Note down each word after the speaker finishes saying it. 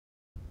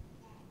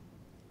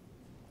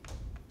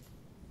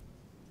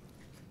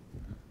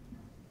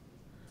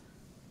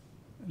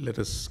Let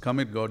us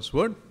commit God's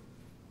word.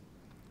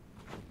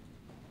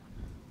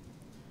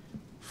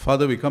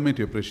 Father, we commit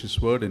your precious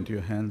word into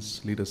your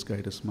hands. Lead us,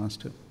 guide us,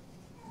 Master.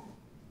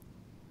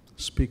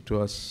 Speak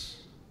to us,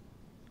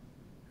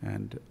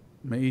 and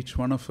may each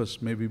one of us,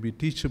 may we be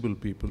teachable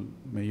people.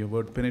 May your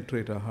word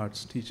penetrate our hearts,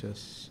 teach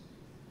us,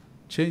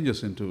 change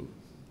us into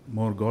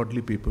more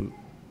godly people,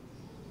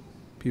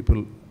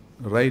 people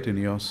right in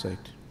your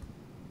sight.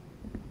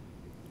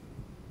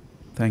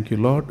 Thank you,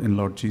 Lord. In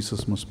Lord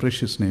Jesus' most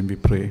precious name we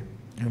pray.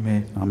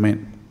 Amen. Amen.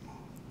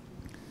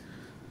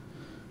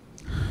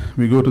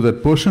 We go to that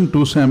portion,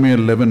 2 Samuel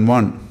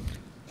 11:1.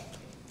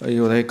 ఈ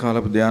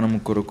ఉదయకాలపు ధ్యానం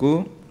కొరకు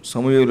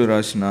సమూయేలు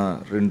రాసిన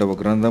 2వ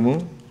గ్రంథము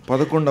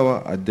 11వ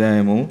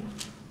అధ్యాయము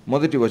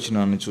మొదటి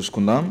వచనాన్ని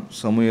చూసుకుందాం.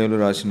 సమూయేలు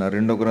రాసిన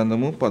 2వ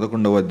గ్రంథము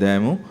 11వ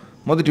అధ్యాయము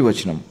మొదటి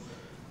వచనం.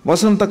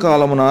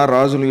 వసంతకాలమున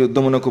రాజులు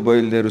యుద్ధమునకు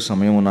బయలుదేరు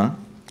సమయమున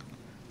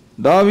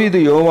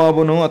దావీదు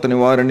యోవాబును అతని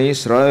వారిని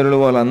ఇశ్రాయేలు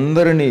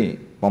వాళ్ళందరినీ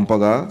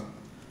పంపగా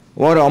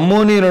వారు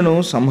అమ్మోనీయులను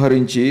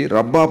సంహరించి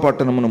రబ్బా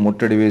పట్టణమును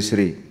ముట్టడి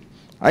వేసిరి.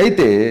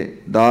 అయితే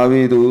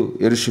దావీదు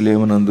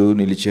యెరూషలేమునందు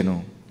నిలిచెను.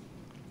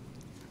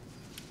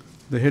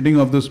 The heading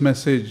of this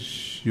message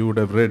you would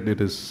have read,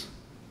 it is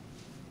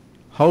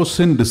How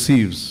Sin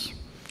Deceives.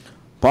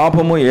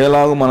 పాపము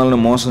ఎలాగో మనల్ని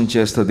మోసం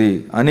చేస్తుంది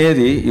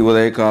అనేది ఈ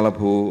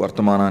ఉదయకాలపు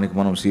వర్తమానానికి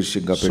మనం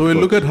శీర్షికగా So we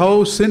look at how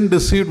sin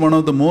deceived one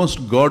of the most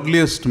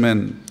godliest men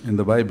in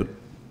the Bible.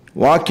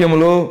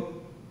 వాక్యములో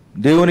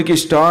దేవునికి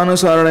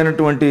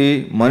ఇష్టానుసారుడైనటువంటి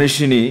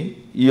మనిషిని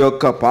ఈ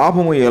యొక్క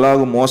పాపము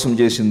ఎలాగో మోసం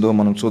చేసిందో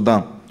మనం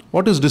చూద్దాం.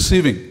 What is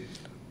deceiving?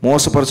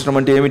 మోసపరచడం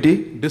అంటే ఏమిటి?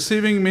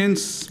 Deceiving means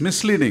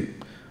misleading.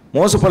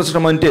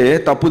 మోసపరచడం అంటే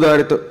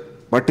తప్పుదారితో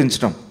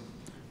పట్టించడం.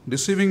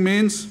 Deceiving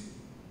means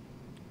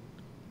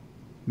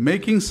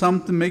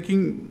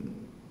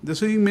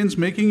deceiving means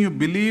making you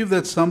believe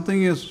that something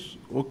is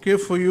okay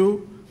for you,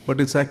 but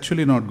it's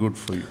actually not good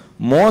for you.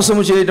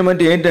 మోసము చేయటం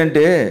అంటే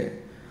ఏంటంటే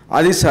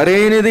అది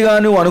సరైనదిగా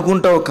నువ్వు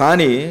అనుకుంటావు,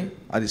 కానీ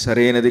అది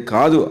సరైనది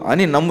కాదు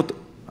అని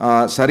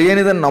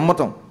సరైనదని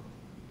నమ్మటం.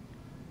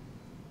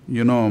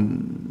 You know,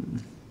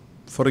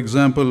 for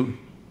example,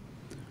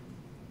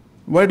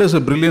 why does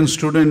a brilliant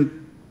student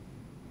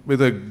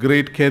with a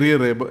great career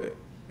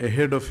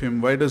ahead of him,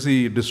 why does he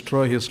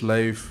destroy his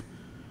life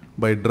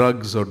by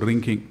drugs or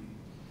drinking?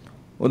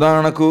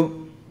 ఉదాహరణకు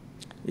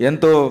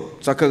ఎంతో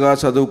చక్కగా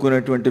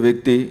చదువుకునేటువంటి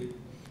వ్యక్తి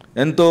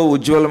ఎంతో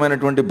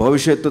ఉజ్వలమైనటువంటి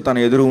భవిష్యత్తు తన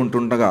ఎదురు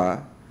ఉంటుండగా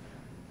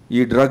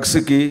ఈ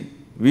డ్రగ్స్కి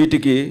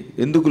వీటికి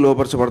ఎందుకు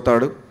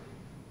లోపరచబడతాడు?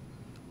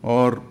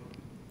 Or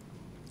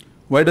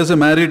why does a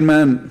married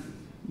man,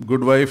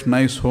 good wife,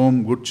 nice home,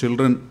 good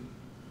children,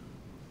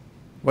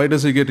 why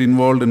does he get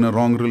involved in a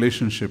wrong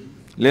relationship?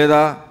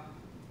 లేదా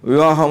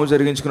వివాహం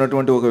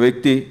జరిగించుకున్నటువంటి ఒక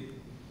వ్యక్తి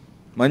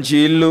మంచి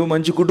ఇల్లు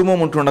మంచి కుటుంబం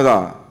ఉంటుండగా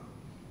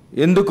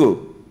ఎందుకు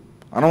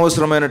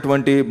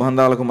అనవసరమైనటువంటి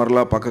బంధాలకు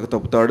మరలా పక్కకు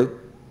తప్పుతాడు?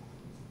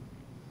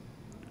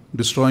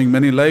 Destroying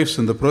many lives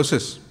in the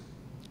process.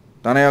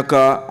 తన యొక్క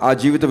ఆ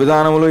జీవిత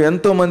విధానంలో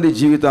ఎంతోమంది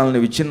జీవితాలను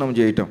విచ్ఛిన్నం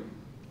చేయటం.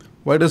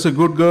 Why does a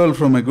good girl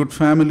from a good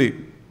family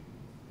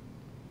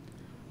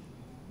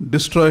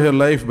destroy her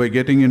life by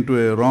getting into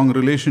a wrong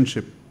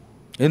relationship?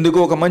 ఎందుకు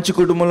ఒక మంచి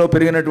కుటుంబంలో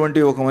పెరిగినటువంటి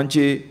ఒక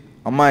మంచి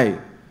అమ్మాయి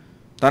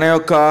తన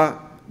యొక్క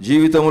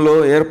జీవితంలో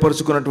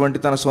ఏర్పరచుకున్నటువంటి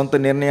తన సొంత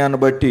నిర్ణయాన్ని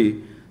బట్టి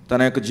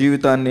తన యొక్క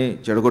జీవితాన్ని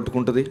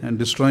చెడగొట్టుకుంటుంది. And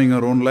destroying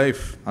her own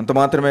life. అంత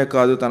మాత్రమే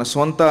కాదు, తన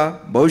సొంత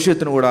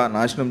భవిష్యత్తును కూడా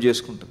నాశనం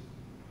చేసుకుంటుంది.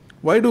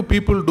 Why do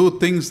people do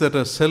things that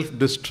are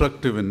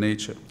self-destructive in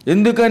nature?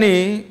 ఎందుకని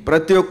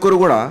ప్రతి ఒక్కరు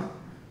కూడా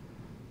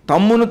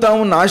తమ్మును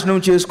తాము నాశనం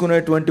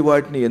చేసుకునేటువంటి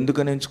వాటిని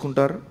ఎందుకని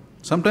ఎంచుకుంటారు?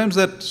 Sometimes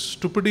that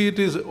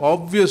stupidity is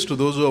obvious to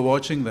those who are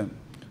watching them.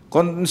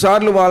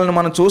 కొన్నిసార్లు వాళ్ళని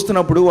మనం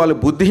చూస్తున్నప్పుడు వాళ్ళ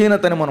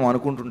బుద్ధిహీనతని మనం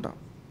అనుకుంటుంటాం.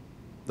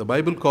 The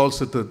Bible calls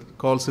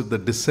it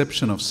the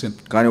deception of sin.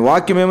 కానీ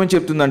వాక్యం ఏమని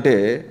చెప్తుందంటే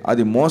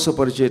అది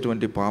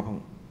మోసపరిచేటువంటి పాపం.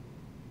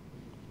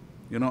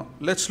 You know,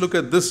 let's look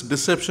at this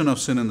deception of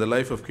sin in the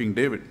life of King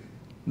David.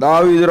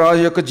 దావీదు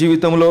రాజు యొక్క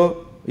జీవితంలో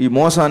ఈ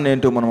మోసాన్ని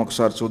ఏంటో మనం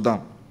ఒకసారి చూద్దాం.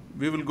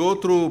 We will go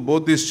through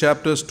both these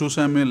chapters, 2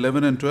 Samuel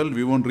 11 and 12.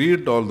 We won't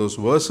read all those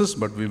verses,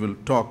 but we will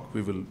talk.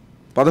 We will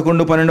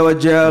 11-12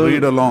 అధ్యాయాలు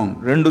read along.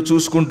 రెండు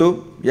చూసుకుంటూ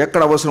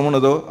ఎక్కడ అవసరం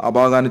ఉన్నదో ఆ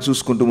భాగాన్ని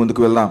చూసుకుంటూ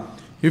ముందుకు వెళ్దాం.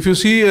 If you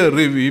see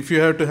if you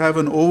have to have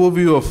an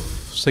overview of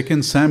 2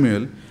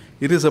 Samuel,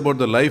 it is about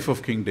the life of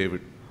King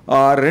David.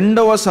 ఆ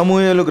 2వ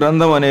సమూయేలు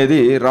గ్రంథం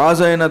అనేది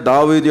రాజైన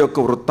దావీదు యొక్క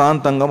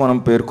వృత్తాంతంగా మనం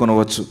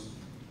పేర్కొనవచ్చు.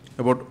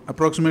 About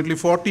approximately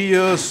 40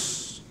 years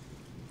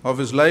of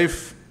his life,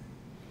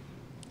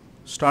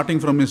 starting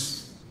from his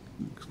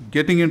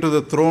getting into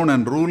the throne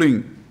and ruling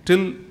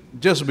till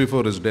just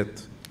before his death.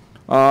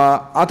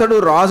 అతడు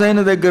రాజైన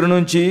దగ్గర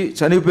నుంచి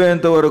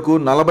చనిపోయేంత వరకు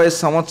 40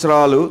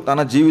 సంవత్సరాలు తన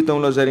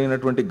జీవితంలో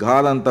జరిగినటువంటి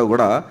గాథంతా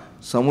కూడా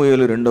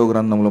సమూయేలు 2వ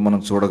గ్రంథంలో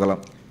మనం చూడగలం.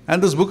 And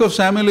this book of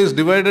Samuel is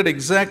divided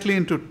exactly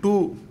into 2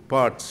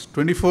 parts.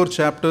 24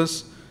 chapters.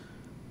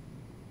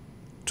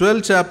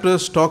 12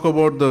 chapters talk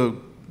about the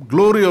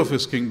glory of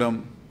his kingdom,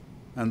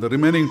 and the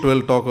remaining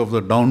 12 talk of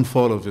the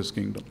downfall of his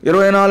kingdom.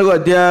 24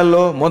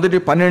 అధ్యాయాల్లో మొదటి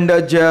 12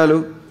 అధ్యాయాలు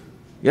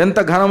ఎంత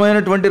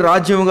ఘనమైనటువంటి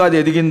రాజ్యముగా అది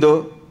ఎదిగిందో,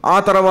 ఆ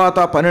తర్వాత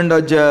 12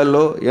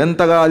 అధ్యాయాల్లో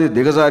ఎంతగా అది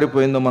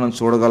దిగజారిపోయిందో మనం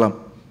చూడగలం.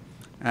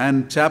 And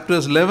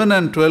chapters 11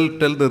 and 12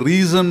 tell the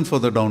reason for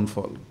the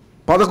downfall.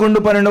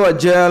 11-12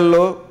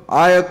 అధ్యాయాల్లో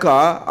ఆ యొక్క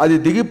అది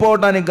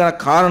దిగిపోవడానికి గల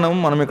కారణం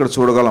మనం ఇక్కడ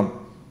చూడగలం.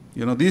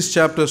 You know, these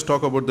chapters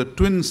talk about the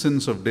twin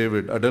sins of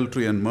David,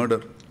 adultery and murder.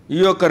 ఈ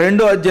యొక్క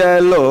 2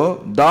 అధ్యాయాల్లో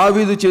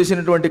దావీదు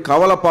చేసినటువంటి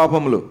కవల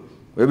పాపములు,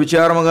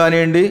 వ్యభిచారము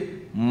కానివ్వండి,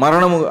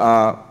 మరణము,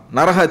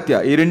 నరహత్య,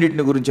 ఈ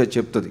రెండింటిని గురించి అది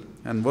చెప్తుంది.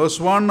 And verse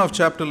 1 of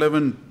chapter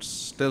 11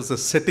 tells the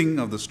setting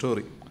of the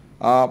story.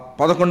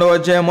 11వ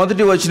అధ్యాయం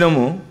మొదటి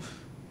వచనము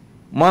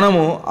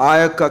మనము ఆ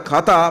యొక్క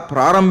కథ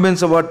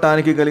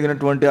ప్రారంభించబడటానికి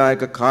కలిగినటువంటి ఆ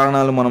యొక్క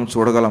కారణాలు మనం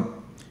చూడగలం.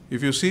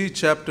 If you see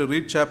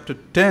read chapter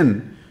 10,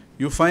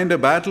 you find a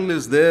battle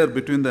is there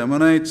between the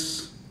Ammonites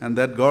and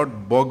that got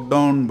bogged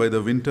down by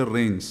the winter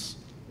rains.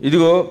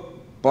 ఇదిగో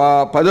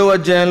 10వ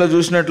అధ్యాయంలో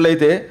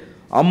చూసినట్లయితే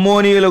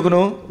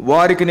అమ్మోనీయులకును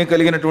వారికి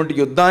కలిగినటువంటి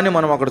యుద్ధాన్ని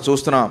మనం అక్కడ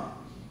చూస్తున్నాం.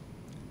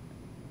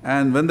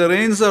 And when the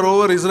rains are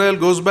over, Israel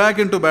goes back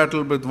into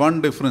battle with one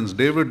difference.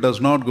 David does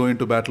not go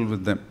into battle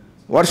with them.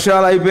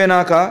 వర్షాలు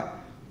అయిపోయినాక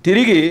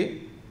తిరిగి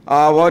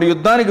వారు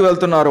యుద్ధానికి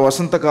వెళ్తున్నారు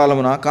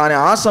వసంతకాలమున, కానీ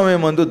ఆ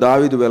సమయమందు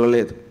దావీదు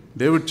వెళ్ళలేదు.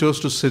 David chose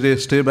to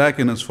stay back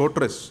in his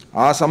fortress.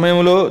 ఆ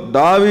సమయంలో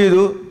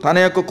దావీదు తన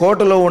యొక్క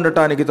కోటలో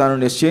ఉండటానికి తాను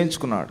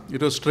నిశ్చయించుకున్నాడు.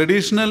 It was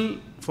traditional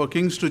for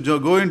kings to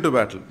go into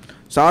battle.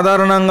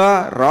 సాధారణంగా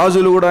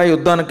రాజులు కూడా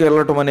యుద్ధానికి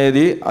వెళ్ళటం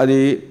అనేది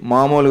అది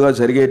మామూలుగా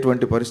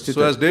జరిగేటువంటి పరిస్థితి.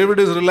 So as David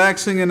is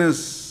relaxing in his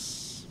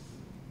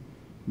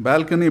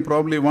balcony,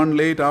 probably one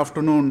late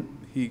afternoon,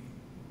 he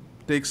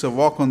takes a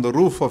walk on the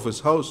roof of his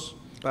house.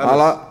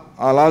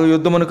 అలాగ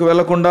యుద్ధమునకు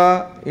వెళ్లకుండా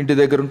ఇంటి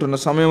దగ్గర ఉంటున్న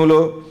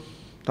సమయంలో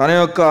తన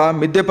యొక్క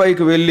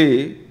మిద్దెపైకి వెళ్ళి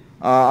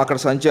అక్కడ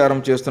సంచారం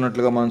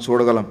చేస్తున్నట్లుగా మనం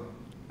చూడగలం.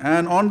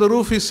 And on the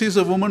roof he sees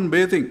a woman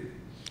bathing.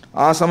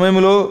 ఆ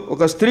సమయంలో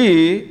ఒక స్త్రీ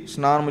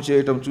స్నానం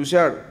చేయటం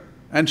చూశాడు.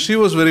 And she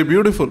was very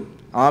beautiful.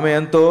 ఆమె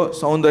ఎంతో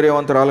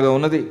సౌందర్యవంతురాలుగా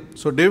ఉన్నది.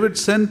 So David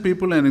sent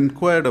people and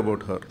inquired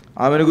about her.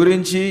 ఆమెను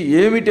గురించి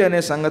ఏమిటి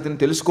అనే సంగతిని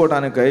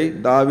తెలుసుకోవడానికై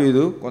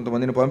దావీదు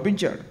కొంతమందిని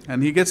పంపించాడు. And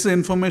he gets the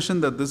information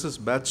that this is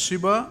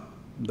Bathsheba,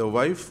 the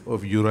wife of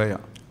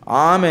Uriah.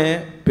 ఆమె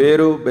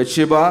పేరు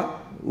బెత్షెబా,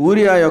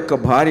 ఊరియా యొక్క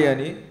భార్య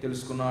అని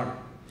తెలుసుకున్నాడు.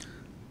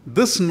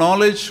 This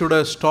knowledge should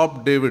have stopped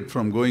David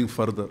from going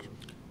further.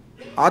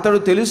 అతడు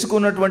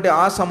తెలుసుకున్నటువంటి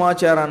ఆ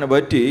సమాచారాన్ని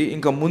బట్టి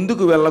ఇంకా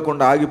ముందుకు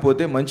వెళ్లకుండా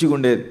ఆగిపోతే మంచిగా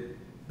ఉండేది.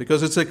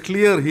 Because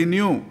he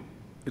knew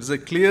it's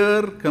a clear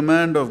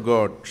command of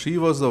God. She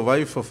was the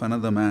wife of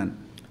another man.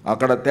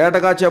 అక్కడ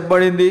తేటగా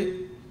చెప్పబడింది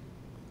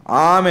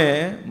ఆమె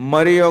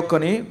మరి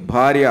యొక్కని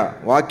భార్య.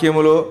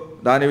 వాక్యములో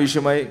దాని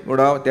విషయమై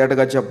కూడా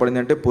తేటగా చెప్పబడింది,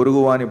 అంటే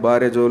పొరుగువాని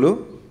భార్య జోలు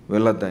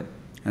వెళ్ళొద్దని.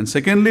 And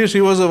secondly, she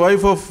was the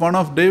wife of one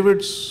of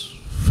David's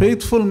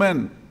faithful men,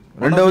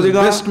 one of his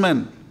best men.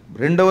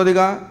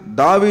 రెండవదిగా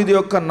దావీదు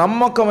యొక్క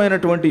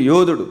నమ్మకమైనటువంటి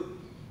యోధుడు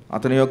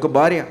అతని యొక్క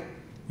భార్య.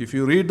 If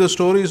you read the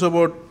stories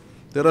about,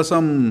 there are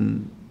some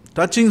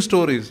touching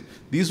stories.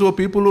 These were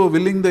people who were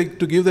willing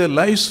to give their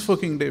lives for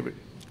King David.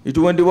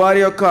 ఇటువంటి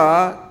వారి యొక్క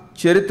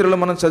చరిత్రలు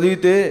మనం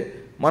చదివితే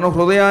మన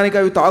హృదయానికి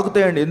అవి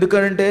తాకుతాయండి.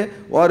 ఎందుకంటే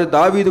వారు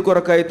దావీదు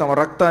కొరకై తమ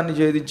రక్తాన్ని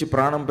ఛేదించి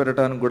ప్రాణం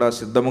పెట్టడానికి కూడా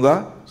సిద్ధముగా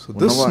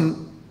ఉన్నవారు.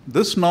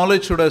 This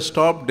knowledge should have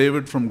stopped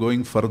David from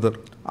going further.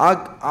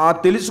 ఆ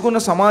తెలుసుకున్న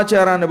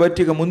సమాచారాన్ని బట్టి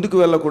ఇక ముందుకు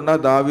వెళ్లకుండా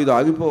దావీదు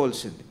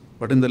ఆగిపోవాల్సింది.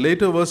 But in the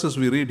later verses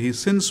we read he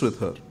sins with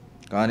her.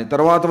 కానీ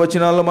తర్వాత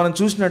వచనాల్లో మనం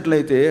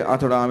చూసినట్లయితే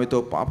అతడు ఆమెతో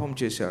పాపం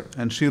చేశాడు.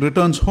 And she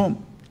returns home.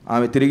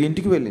 ఆమె తిరిగి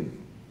ఇంటికి వెళ్ళింది.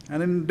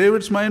 And in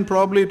David's mind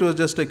probably it was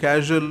just a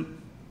casual,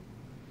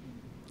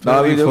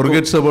 he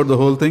forgets about the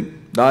whole thing.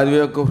 దావీదు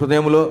యొక్క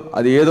హృదయంలో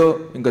అది ఏదో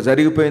ఇంకా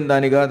జరిగిపోయిన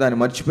దాన్ని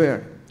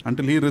మర్చిపోయాడు.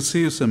 Until he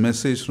receives a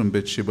message from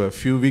Bathsheba a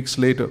few weeks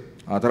later.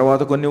 ఆ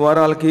తర్వాత కొన్ని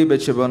వారాలకి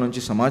బెత్షెబా నుంచి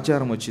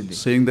సమాచారం వచ్చింది,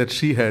 saying that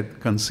she had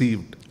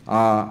conceived.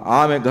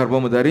 ఆమె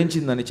గర్భము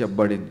ధరించిందని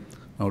చెప్పబడింది.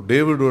 Now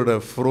David would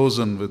have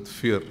frozen with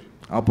fear.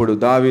 అప్పుడు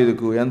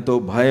దావీదుకు ఎంతో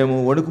భయము,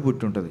 వణుకు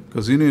పుట్టుంటది.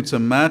 Because it's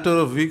a matter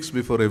of weeks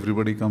before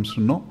everybody comes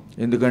to know.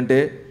 ఎందుకంటే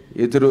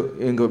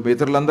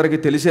ఇతరులందరికీ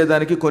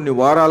తెలిసేదానికి కొన్ని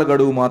వారాల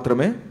గడువు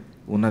మాత్రమే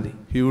ఉన్నది.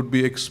 He would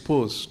be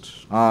exposed.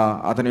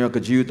 అతని యొక్క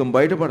జీవితం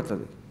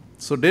బయటపడుతుంది.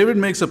 So David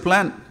makes a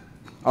plan.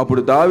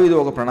 అప్పుడు దావీదు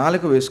ఒక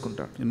ప్రణాళిక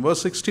వేసుకుంటాడు. In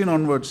verse 16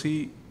 onwards,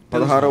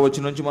 16వ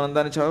వచనం నుంచి మనం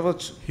దాన్ని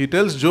చదవచ్చు. He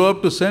tells Joab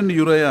to send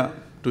Uriah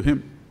to him.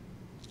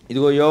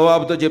 ఇదిగో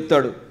యోవాబుతో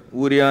చెప్తాడు,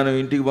 ఊరియాను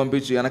ఇంటికి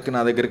పంపించు వెనక్కి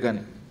నా దగ్గరికి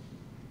అని.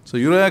 So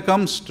Uriah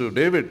comes to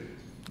David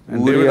and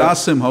David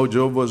asks him how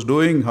Joab was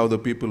doing, how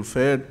the people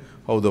fared,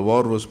 how the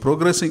war was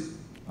progressing.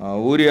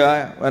 ఊరియా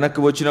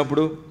వెనక్కి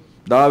వచ్చినప్పుడు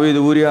దావీదు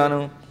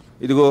ఊరియాను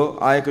ఇదిగో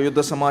ఆ యొక్క యుద్ధ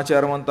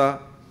సమాచారం అంతా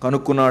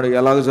కనుక్కున్నాడు,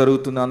 ఎలాగ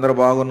జరుగుతుంది, అందరూ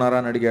బాగున్నారా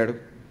అని అడిగాడు.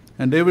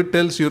 And David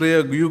tells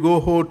Uriah, you go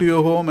to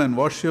your home and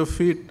wash your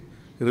feet,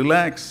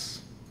 relax.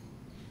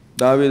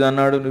 దావీదు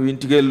అన్నాడు, నువ్వు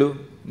ఇంటికి వెళ్ళు,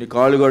 నీ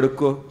కాళ్ళు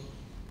కడుక్కో,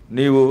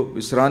 నీవు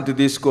విశ్రాంతి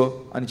తీసుకో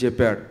అని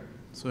చెప్పాడు.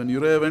 So when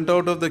Uriah went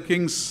out of the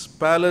king's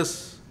palace,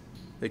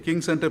 the king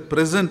sent a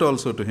present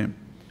also to him.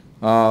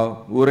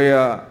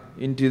 ఊరియా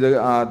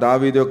ఆ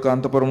దావీదు యొక్క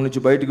అంతఃపురం నుంచి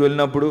బయటికి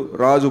వెళ్ళినప్పుడు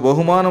రాజు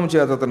బహుమానం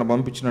చేత అతను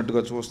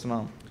పంపించినట్టుగా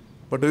చూస్తున్నాం.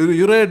 But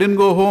Uriah didn't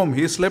go home.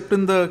 He slept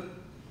in the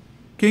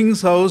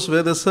king's house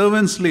where the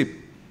servants sleep.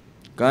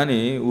 కానీ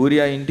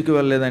ఊరియా ఇంటికి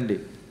వెళ్ళలేదండి.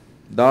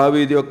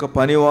 దావీదు యొక్క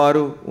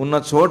పనివారు ఉన్న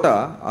చోట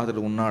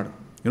అతడు ఉన్నాడు.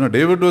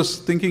 David was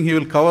thinking he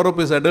will cover up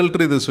his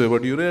adultery this way,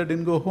 but Uriah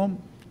didn't go home.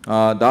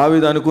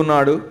 దావీదు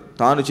అనుకున్నాడు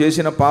తాను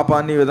చేసిన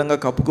పాపాన్ని ఈ విధంగా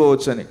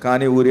కప్పుకోవచ్చని,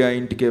 కానీ ఊరియా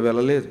ఇంటికే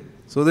వెళ్ళలేదు.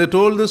 So they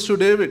told this to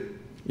David.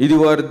 ఇది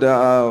వారు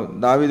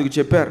దావీదుకు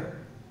చెప్పారు.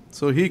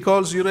 So he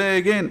calls Uriah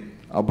again.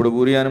 అప్పుడు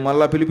ఊరియాని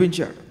మళ్ళా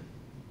పిలిపించాడు.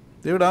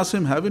 David asked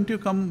him, haven't you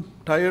come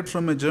tired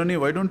from a journey?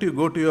 Why don't you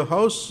go to your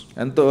house?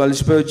 ఎంతో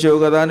అలసిపోయి వచ్చావు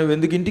కదా, నువ్వు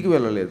ఎందుకు ఇంటికి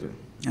వెళ్ళలేదు?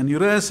 And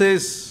Uriah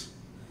says,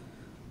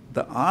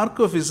 the ark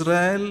of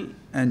Israel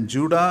and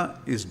Judah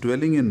is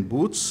dwelling in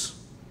booths,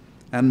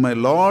 and my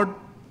Lord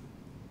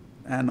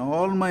and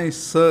all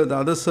the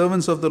other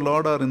servants of the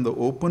Lord are in the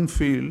open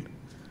field.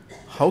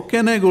 How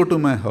can I go to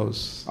my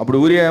house? అప్పుడు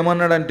ఊరియా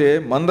ఏమన్నాడంటే,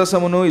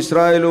 మందసమును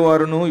ఇశ్రాయేలు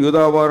వారును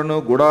యూదా వారును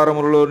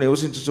గుడారములలో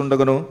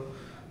నివసించుచుండగను,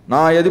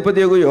 నా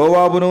అధిపతియగు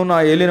యోవాబును నా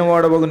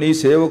ఏలినవాడవగు నీ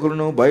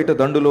సేవకులను బయట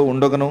దండులో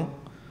ఉండగను,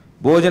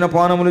 భోజన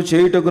పానములు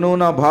చేయుటకును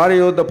నా భార్య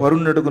యొద్ద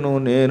పరుండుటకును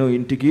నేను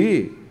ఇంటికి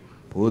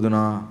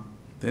పోదునా.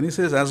 Then he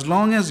says, as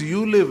long as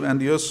you live and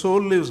your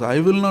soul lives, I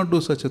will not do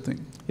such a thing.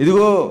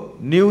 ఇదిగో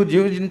నీవు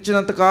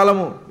జీవించినంత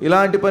కాలము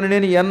ఇలాంటి పని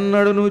నేను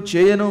ఎన్నడూ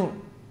చేయను.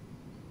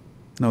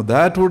 Now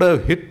that would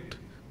have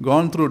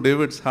gone through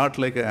David's heart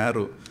like an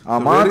arrow. ఆ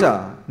మాట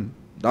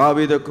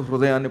దావీదు యొక్క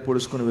హృదయాన్ని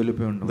పొడుచుకొని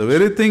వెళ్ళిపోయి ఉండదు. The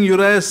very thing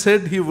Uriah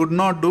said he would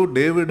not do,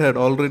 David had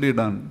already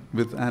done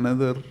with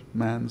another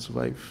man's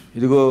wife.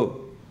 ఇదిగో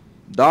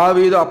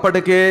దావీదు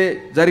అప్పటికే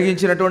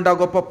జరిగించినటువంటి ఆ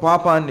గొప్ప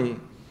పాపాన్ని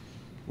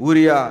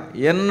ఊరియా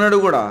ఎన్నడూ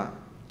కూడా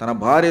తన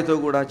భార్యతో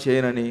కూడా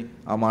చేయనని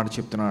ఆ మాట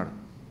చెప్తున్నాడు.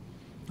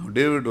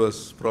 David was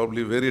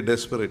probably very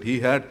desperate. He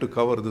had to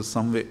cover this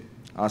some way.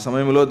 ఆ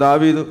సమయంలో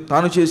దావీదు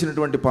తాను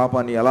చేసినటువంటి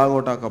పాపాన్ని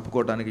ఎలాగోటా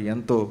కప్పుకోవటానికి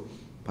ఎంతో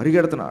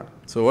పరిగెడుతున్నాడు.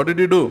 So what did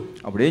he do?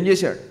 అప్పుడు ఏం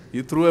చేశాడు?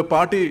 He threw a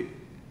party.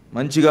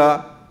 మంచిగా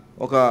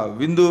ఒక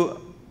విందు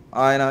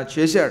ఆయన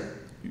చేశాడు.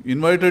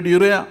 Invited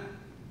Uriah.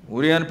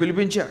 ఊరియాను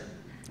పిలిపించాడు.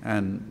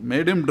 And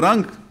made him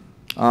drunk.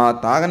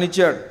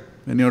 తాగనిచ్చాడు.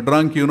 When you're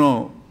drunk,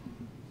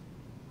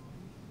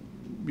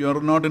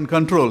 you're not in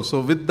control. So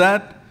with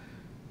that,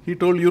 he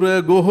told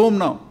Uriah, go home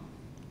now.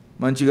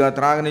 మంచిగా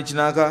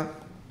త్రాగనిచ్చినాక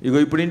ఇగో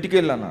ఇప్పుడు ఇంటికి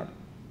వెళ్ళి అన్నాడు.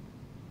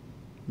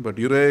 But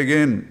Uriah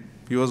again,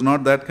 he was not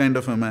that kind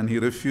of a man. He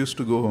refused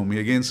to go home. He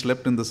again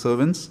slept in the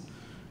servants'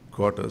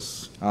 quarters.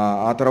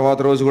 ఆ తర్వాత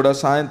రోజు కూడా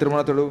సాయంత్రం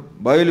అతడు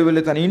బయలు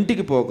వెళ్ళి తన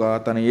ఇంటికి పోక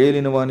తన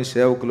ఏలిన వాని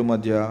సేవకుల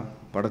మధ్య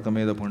పడక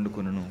మీద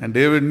పండుకొనెను. And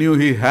David knew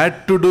he had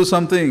to do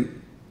something.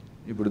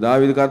 ఇప్పుడు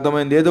దావీదుకు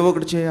అర్థమైంది ఏదో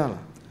ఒకటి చేయాలి.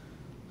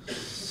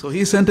 So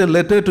he sent a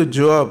letter to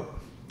Joab.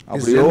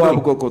 అప్పుడు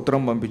యోవాబుకు ఒక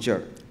ఉత్తరం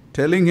పంపించాడు.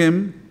 Telling him,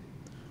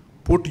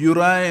 put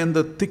Uriah in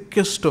the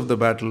thickest of the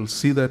battle.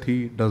 See that he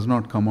does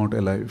not come out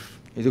alive.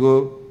 ఇదిగో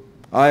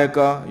ఆ యొక్క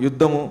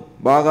యుద్ధము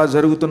బాగా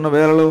జరుగుతున్న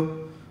వేళలో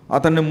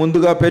అతన్ని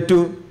ముందుగా పెట్టు,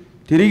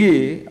 తిరిగి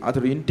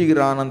అతడు ఇంటికి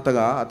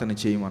రానంతగా అతన్ని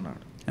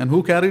చేయమన్నాడు. And who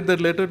carried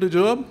that letter to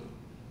Joab?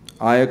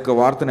 ఆ యొక్క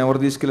వార్తను ఎవరు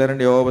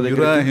తీసుకెళ్లారండి? యోవాబు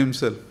దగ్గరికి. Uriah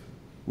himself.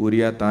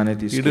 ఊరియా తానే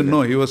తీసుకెళ్ళాడు. He didn't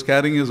know. He was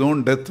carrying his own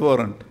death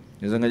warrant.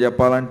 నిజంగా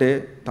చెప్పాలంటే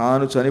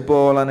తాను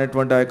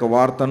చనిపోవాలనేటువంటి ఆ యొక్క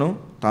వార్తను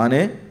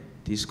తానే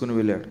తీసుకుని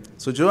వెళ్ళాడు.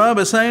 So Joab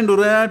assigned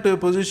Uriah to a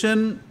position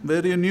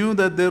where he knew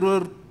that there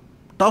were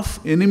tough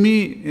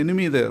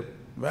enemy there,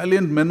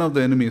 valiant men of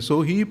the enemy. So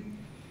he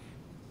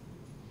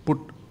put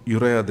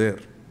Uriah there.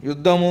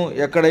 యుద్ధము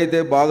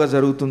ఎక్కడైతే బాగా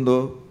జరుగుతుందో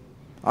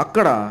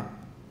అక్కడ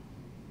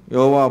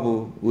యోవాబు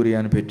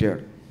ఊరియాని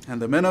పెట్టాడు. And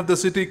the men of the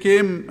city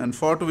came and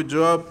fought with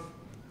Joab.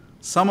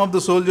 Some of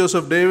the soldiers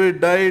of David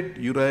died.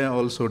 Uriah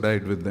also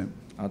died with them.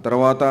 ఆ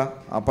తర్వాత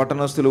ఆ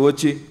పట్టణస్థులు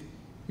వచ్చి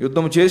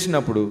యుద్ధం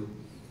చేసినప్పుడు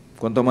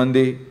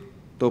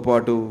కొంతమందితో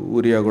పాటు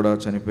ఊరియా కూడా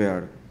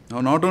చనిపోయాడు.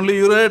 Now not only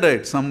Uriah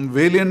died, some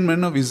valiant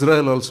men of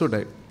Israel also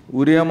died.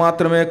 ఊరియా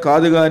మాత్రమే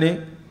కాదు కానీ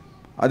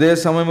అదే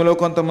సమయంలో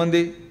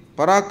కొంతమంది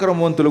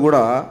పరాక్రమవంతులు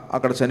కూడా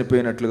అక్కడ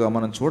చనిపోయినట్లుగా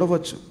మనం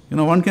చూడవచ్చు.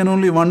 One can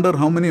only wonder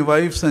how many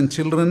wives and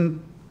children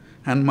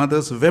and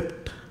mothers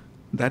wept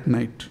that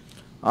night.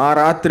 ఆ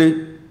రాత్రి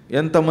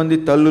ఎంతమంది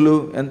తల్లులు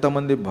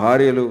ఎంతమంది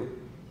భార్యలు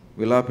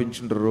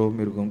విలాపించుంటారో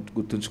మీరు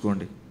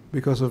గుర్తుంచుకోండి.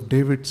 Because of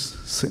David's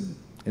sin.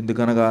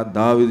 ఎందుకనగా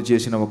దావీదు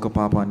చేసిన ఒక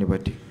పాపాన్ని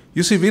బట్టి.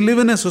 You see, we live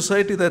in a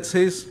society that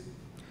says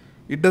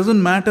it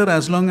doesn't matter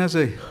as long as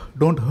I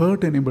don't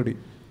hurt anybody.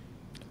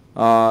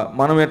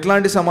 మనం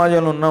ఎట్లాంటి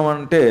సమాజంలో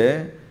ఉన్నామంటే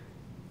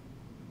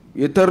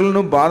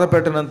ఇతరులను బాధ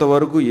పెట్టినంత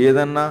వరకు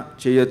ఏదన్నా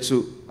చేయొచ్చు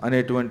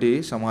అనేటువంటి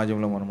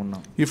సమాజంలో మనం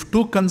ఉన్నాం. If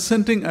two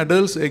consenting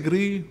adults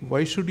agree,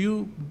 why should you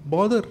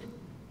bother?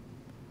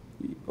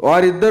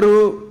 వారిద్దరూ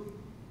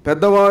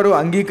పెద్దవారు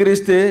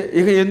అంగీకరిస్తే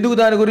ఇక ఎందుకు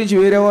దాని గురించి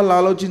వేరే వాళ్ళు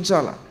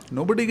ఆలోచించాలా?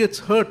 Nobody gets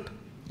hurt.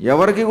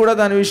 ఎవరికి కూడా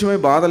దాని విషయమై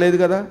బాధ లేదు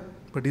కదా.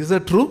 But is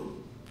that true?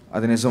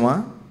 అది నిజమా?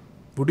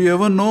 Would you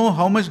ever know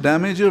how much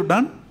damage you have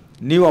done?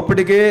 నీవు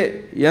అప్పటికే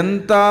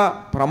ఎంత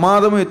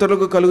ప్రమాదం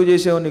ఇతరులకు కలుగు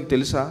చేసావో నీకు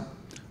తెలుసా?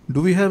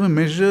 Do we have a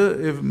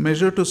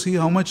measure to see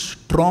how much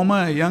trauma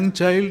a young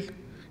child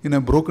in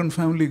a broken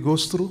family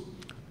goes through?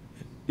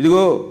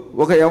 ఇదిగో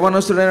ఒక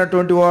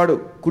యవ్వనస్తుడైనటువంటి వాడు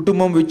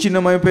కుటుంబం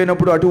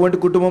విచ్ఛిన్నమైపోయినప్పుడు అటువంటి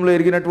కుటుంబంలో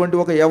ఎరిగినటువంటి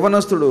ఒక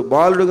యవ్వనస్తుడు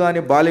బాలుడు కానీ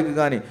బాలిక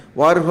కానీ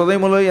వారి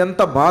హృదయంలో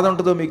ఎంత బాధ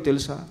ఉంటుందో మీకు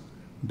తెలుసా?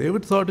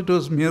 David thought it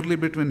was merely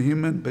between him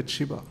and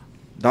Bathsheba.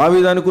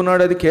 దావీదు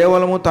అనుకున్నాడు అది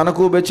కేవలము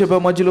తనకు బెత్షెబా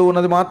మధ్యలో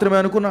ఉన్నది మాత్రమే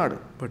అనుకున్నాడు.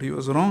 But he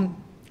was wrong.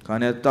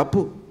 కానీ అది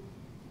తప్పు.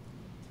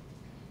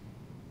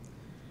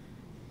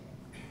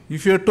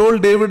 If you had told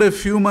David a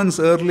few months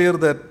earlier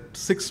that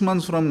 6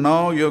 months from now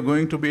you are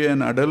going to be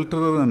an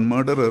adulterer and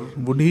murderer,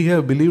 would he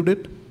have believed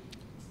it?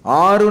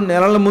 6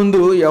 నెలల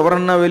ముందు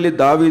ఎవరన్నా వెళ్ళి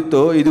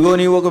దావీదుతో ఇదిగో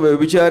నీవు ఒక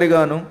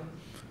వ్యభిచారిగాను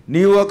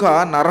నీవు ఒక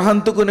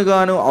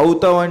నరహంతకునిగాను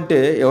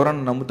అవుతావంటే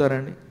ఎవరన్నా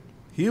నమ్ముతారండి?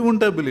 He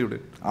wouldn't have believed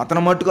it.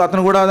 అతను మట్టుకు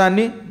అతను కూడా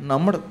దాన్ని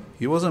నమ్మడు.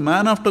 He was a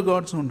man after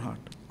God's own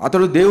heart.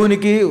 అతడు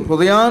దేవునికి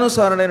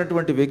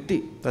హృదయానుసారుడైనటువంటి వ్యక్తి.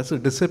 That's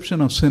a deception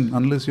of sin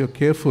unless you're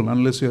careful,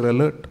 unless you're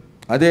alert.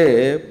 అదే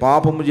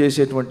పాపము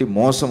చేసేటువంటి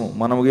మోసము.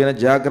 మనము గైనా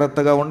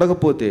జాగ్రత్తగా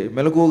ఉండకపోతే,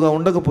 మెలకువగా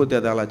ఉండకపోతే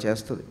అది అలా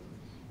చేస్తుంది.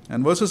 And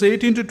verses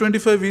 18 to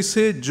 25 we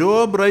say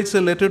Joab writes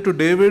a letter to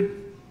David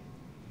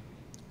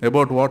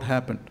about what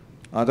happened.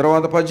 ఆ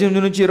తర్వాత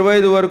 18 నుంచి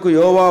 25 వరకు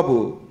యోవాబు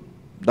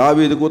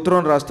దావీదుకు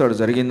ఉత్తరం రాస్తాడు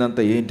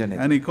జరిగిందంతా ఏంటని.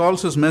 And he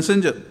calls his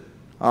messenger.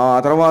 ఆ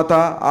తర్వాత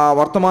ఆ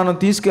వర్తమానం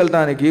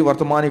తీసుకెళ్ళడానికి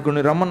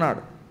వర్తమానికుడిని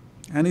రమ్మన్నాడు.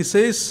 And he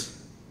says,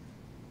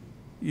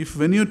 if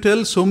when you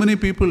tell so many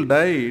people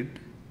died,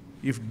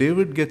 if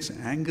David gets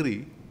angry,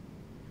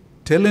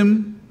 tell him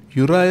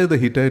Uriah the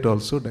Hittite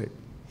also died.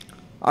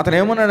 అతను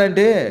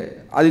ఏమన్నాడంటే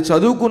అది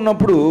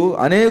చదువుకున్నప్పుడు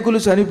అనేకులు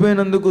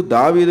చనిపోయినందుకు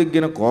దావీదుకి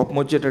కోపం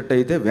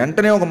వచ్చేటట్టయితే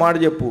వెంటనే ఒక మాట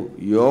చెప్పు,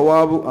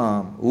 యోవాబు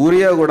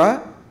ఊరియా కూడా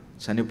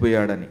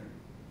చనిపోయాడని.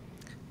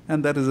 And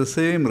that is the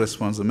same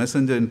response. The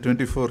messenger in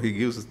 24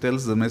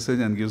 tells the message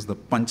and gives the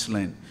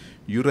punchline.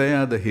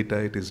 Uriah the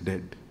Hittite is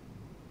dead.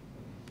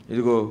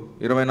 ఇదిగో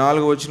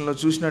 24వ వచనంలో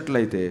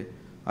చూసినట్లయితే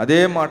అదే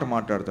మాట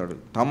మాట్లాడతాడు.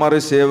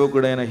 తమరి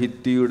సేవకుడైన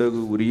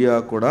హిత్తీయుడగు ఉరియా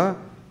కూడా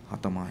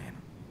హతమాయను.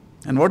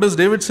 And what does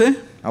David say?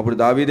 అప్పుడు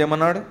దావీదు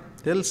ఏమన్నాడు?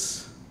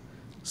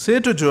 Say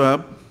to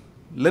Joab,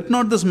 let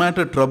not this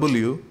matter trouble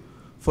you,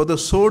 for the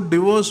sword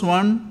devours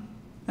one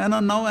and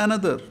now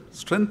another.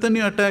 Strengthen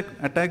your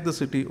attack the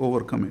city,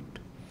 overcome it.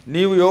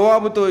 నీవు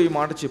యోవాబుతో ఈ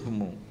మాట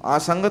చెప్పుము, ఆ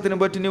సంగతిని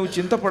బట్టి నీవు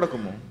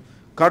చింతపడకము.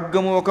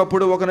 ఖడ్గము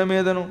ఒకప్పుడు ఒకని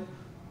మీదను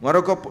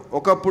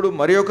ఒకప్పుడు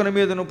మరి ఒకని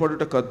మీదను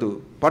పడుట కద్దు,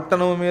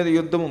 పట్టణము మీద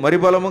యుద్ధము మరి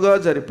బలముగా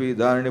జరిపి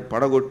దానిని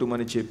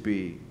పడగొట్టుమని చెప్పి.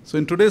 So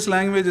in today's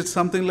language it's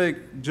something like,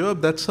 Joab,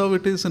 that's how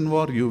it is in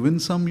war. You win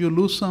some, you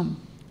lose some.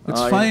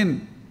 It's fine.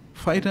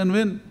 Fight and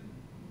win.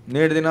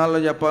 నేటి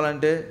దినాల్లో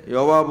చెప్పాలంటే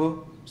యోవాబు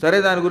సరే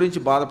దాని గురించి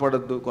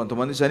బాధపడద్దు,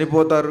 కొంతమంది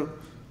చనిపోతారు,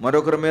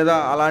 మరొకరి మీద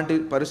అలాంటి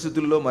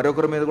పరిస్థితుల్లో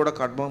మరొకరి మీద కూడా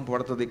ఖడ్గం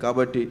పడుతుంది,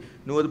 కాబట్టి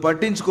నువ్వు అది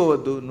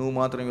పట్టించుకోవద్దు, నువ్వు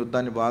మాత్రం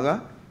యుద్ధాన్ని బాగా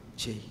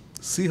చెయ్యి.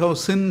 See how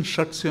sin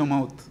shuts your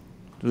mouth.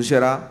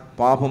 చూసారా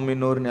పాపం మీ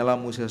నోరుని ఎలా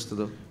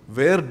మూసేస్తుందో.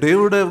 Where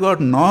David have got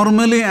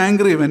normally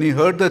angry when he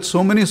heard that so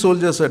many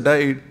soldiers had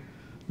died,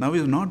 now he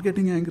is not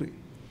getting angry.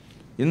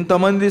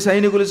 ఇంతమంది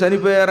సైనికులు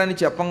చనిపోయారని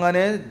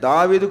చెప్పంగానే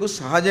దావీదుకు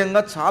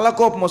సహజంగా చాలా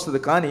కోపం వస్తుంది.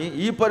 కానీ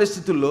ఈ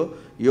పరిస్థితుల్లో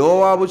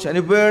యోవాబు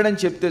చనిపోయాడని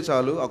చెప్తే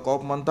చాలు ఆ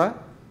కోపం అంతా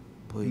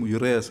పోయింది.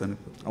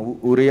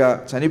 ఉరియా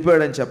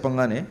చనిపోయాడని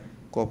చెప్పంగానే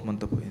కోపం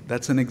అంతా పోయింది.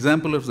 That's an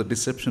example of the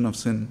deception of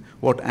sin.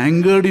 What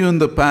angered you in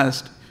the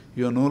past,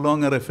 you are no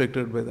longer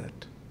affected by that.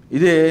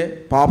 ఇదే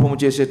పాపము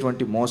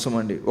చేసేటువంటి మోసం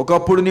అండి.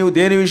 ఒకప్పుడు నీవు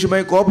దేని విషయమై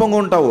కోపంగా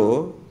ఉంటావో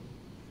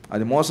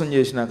అది మోసం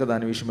చేసినాక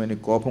దాని విషయమై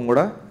నీకు కోపం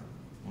కూడా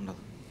ఉండదు.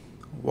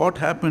 What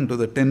happened to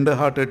the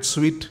tender-hearted,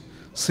 sweet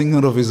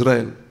singer of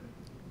Israel?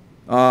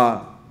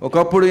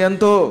 ఒకప్పుడు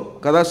ఎంతో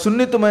కదా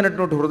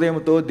సున్నితమైనటువంటి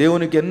హృదయంతో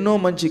దేవునికి ఎన్నో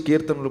మంచి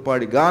కీర్తనలు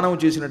పాడి గానం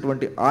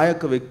చేసినటువంటి ఆ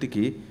యొక్క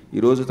వ్యక్తికి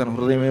ఈరోజు తన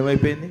హృదయం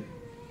ఏమైపోయింది?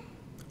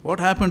 What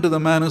happened to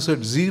the man who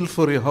said, zeal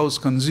for your house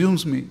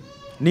consumes me?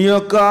 నీ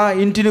యొక్క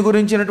ఇంటిని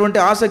గురించినటువంటి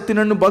ఆసక్తి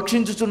నన్ను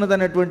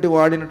భక్షించుచున్నదనేటువంటి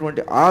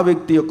వాడినటువంటి ఆ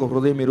వ్యక్తి యొక్క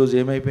హృదయం ఈరోజు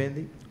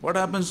ఏమైపోయింది? What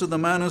happens to the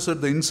man who said,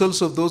 the insults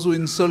of those who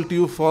insult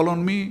you fall on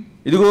me?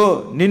 ఇదిగో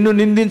నిన్ను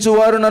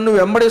నిందించువారు నన్ను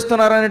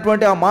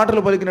వెంబడిస్తున్నారనేటువంటి ఆ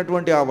మాటలు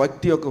పలికినటువంటి ఆ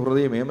వ్యక్తి యొక్క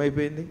హృదయం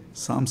ఏమైపోయింది?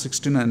 Psalm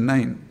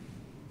 69:9.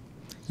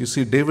 You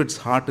see, David's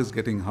heart is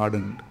getting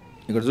hardened.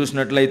 ఇక్కడ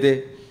చూసినట్లయితే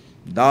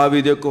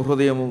దావీదు యొక్క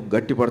హృదయము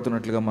గట్టి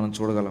పడుతున్నట్లుగా మనం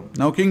చూడగలం.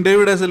 Now King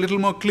David has a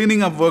little more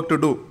cleaning up work to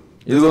do.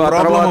 This is the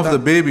problem of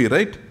the baby,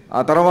 right?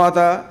 ఆ తర్వాత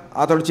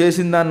అతడు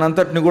చేసిన దాన్ని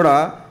అంతటిని కూడా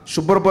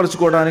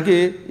శుభ్రపరచుకోవడానికి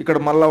ఇక్కడ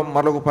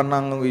మరొక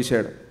పన్నాంగం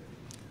వేశాడు.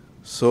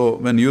 So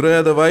when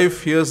Uriah the wife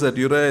hears that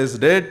Uriah is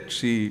dead,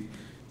 she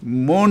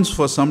mourns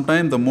for some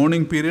time, the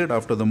mourning period.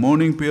 After the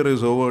mourning period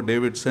is over,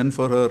 David sent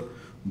for her,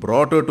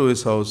 brought her to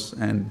his house,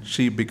 and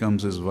she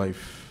becomes his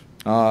wife.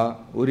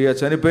 Uriah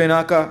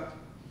చనిపోయినాక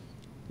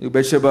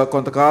Bathsheba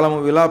కొంతకాలం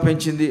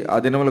విలాపించింది. ఆ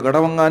దినములు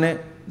గడవంగానే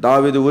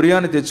దావీదు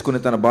ఉరియాని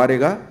తెచ్చుకుని తన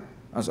భార్యగా,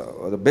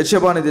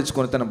 బెత్షెబాని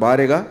తెచ్చుకొని తన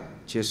భార్యగా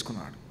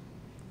చేసుకున్నాడు.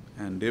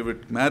 And David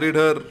married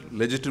her,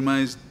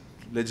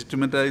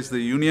 legitimatized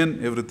the union,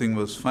 everything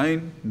was fine.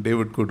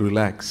 David could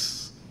relax.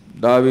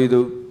 దావీదు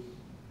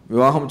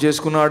వివాహం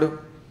చేసుకున్నాడు,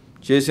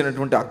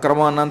 చేసినటువంటి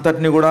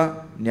అక్రమాన్నంతటిని కూడా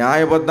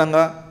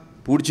న్యాయబద్ధంగా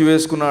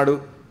పూడ్చివేసుకున్నాడు.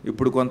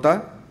 ఇప్పుడు కొంత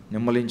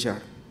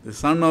నిమ్మలించాడు. The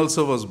son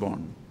also was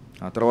born.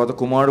 ఆ తర్వాత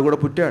కుమారుడు కూడా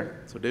పుట్టాడు.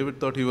 So David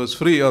thought he was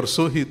free, or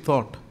so he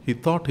thought. He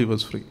thought he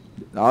was free.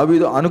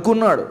 దావీదు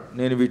అనుకున్నాడు,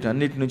 నేను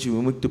వీటన్నిటి నుంచి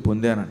విముక్తి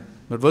పొందానని.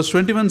 But verse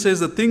 21 says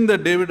the thing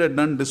that David had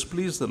done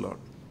displeased the Lord.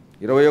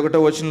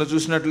 21వ వచనంలో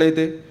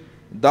చూసినట్లయితే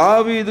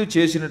దావీదు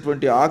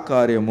చేసినటువంటి ఆ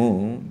కార్యము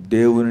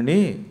దేవునిని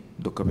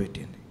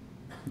దుఃఖపెట్టింది.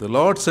 The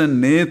Lord sent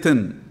Nathan,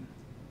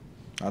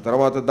 ఆ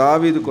తర్వాత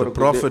దావీదు the కొరకు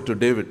prophet, to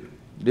David.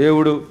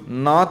 దేవుడు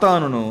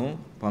నాతానును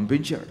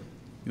పంపించాడు.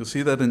 You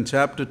see that in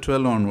chapter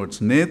 12 onwards.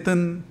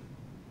 Nathan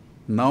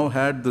now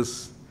had this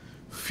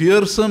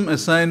fearsome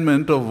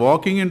assignment of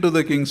walking into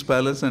the king's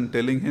palace and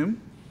telling him,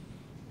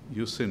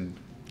 you sinned.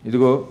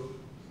 ఇదిగో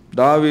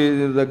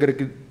దావీదు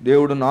దగ్గరికి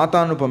దేవుడు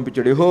నాతాను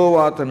పంపించాడు.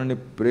 యెహోవా అతనిని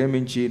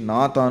ప్రేమించి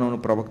నాతానును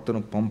ప్రవక్తను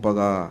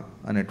పంపగా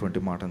అనేటువంటి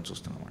మాటను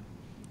చూస్తున్నాం.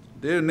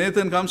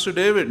 Nathan comes to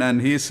David and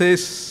he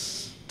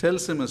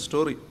tells him a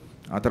story.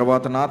 ఆ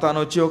తర్వాత నాతాను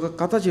వచ్చి ఒక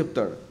కథ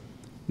చెప్తాడు.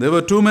 There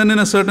were two men in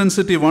a certain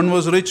city. One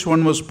was rich,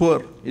 one was poor.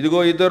 ఇదిగో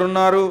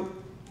ఇద్దరున్నారు.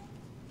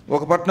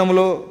 ఒక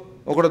పట్టణంలో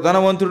ఒకడు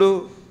ధనవంతుడు,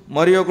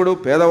 మరి ఒకడు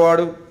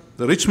పేదవాడు.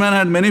 The rich man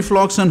had many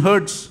flocks and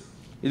herds.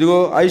 ఇదిగో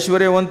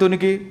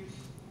ఐశ్వర్యవంతునికి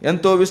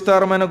ఎంతో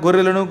విస్తారమైన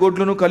గొర్రెలను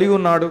గొడ్లను కలిగి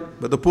ఉన్నాడు.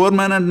 But the poor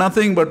man had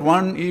nothing but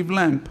one ewe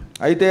lamp.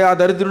 అయితే ఆ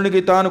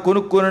దరిద్రునికి తాను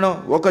కొనుక్కున్న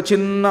ఒక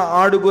చిన్న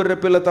ఆడు గొర్రె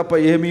పిల్ల తప్ప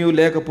ఏమీ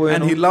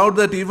లేకపోయాను. And he loved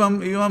that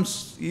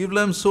ewe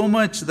lamp so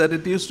much that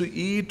it used to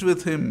eat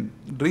with him,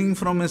 drink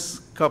from his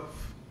cup.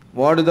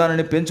 వాడు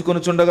దానిని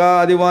పెంచుకొనుచుండగా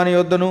అది వాని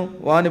యొద్దను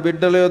వాని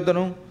బిడ్డల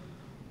యొద్దను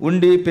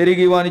ఉండి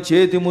పెరిగి వాని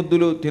చేతి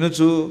ముద్దులు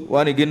తినుచు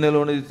వాని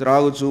గిన్నెలోని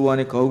త్రాగుచు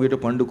వాని కౌగిట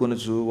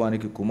పండుకొనుచు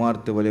వానికి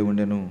కుమార్తె వలె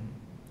ఉండెను.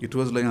 It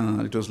was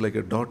like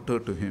a daughter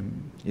to him.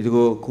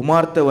 ఇదిగో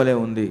కుమార్తె వలె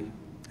ఉంది.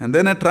 And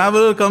then a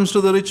traveler comes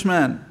to the rich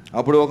man.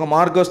 అప్పుడు ఒక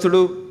మార్గస్థుడు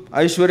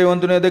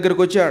ఐశ్వర్యవంతుని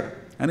దగ్గరికి వచ్చాడు.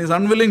 And is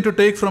unwilling to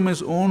take from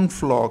his own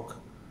flock.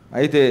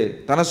 అయితే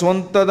తన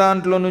సొంత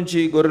దాంట్లో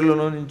నుంచి గొర్రెల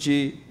నుంచి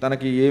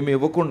తనకి ఏమి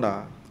ఇవ్వకుండా,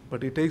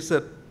 but he takes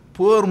that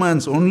poor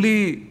man's only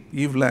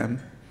ewe lamb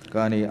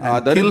కానీ ఆ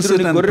and kills it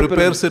దరిద్రుని and గొర్రె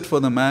prepares it for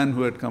the man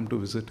who had come to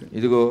visit him.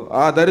 ఇదిగో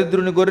ఆ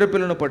దరిద్రుని గొర్రె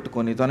పిల్లను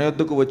పట్టుకొని తన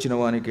యొద్దకు వచ్చిన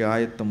వానికి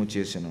ఆయత్తము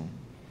చేసెను.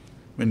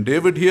 When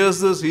David hears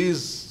this, he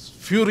is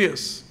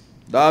furious.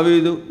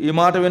 దావీదు ఈ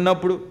మాట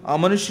విన్నప్పుడు ఆ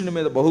మనుష్యుని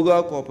మీద బహుగా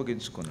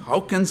కోపగించుకొని, how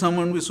can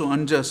someone be so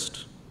unjust?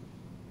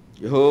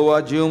 యెహోవా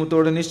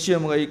జీవముతోడ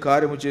నిశ్చయముగా ఈ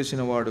కార్యము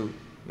చేసిన వాడు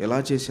ఎలా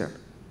చేశాడు?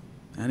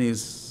 And he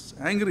is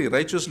angry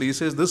righteously. He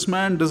says this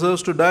man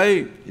deserves to die.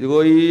 ఇదిగో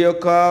ఈ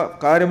యొక్క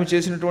కార్యము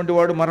చేసినటువంటి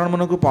వాడు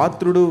మరణమునకు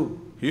పాత్రుడు.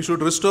 He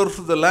should restore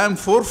the lamb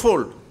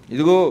fourfold.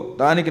 ఇదిగో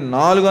దానికి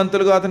 4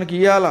 అంతలుగా అతనికి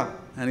ఇయ్యాలా.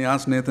 And he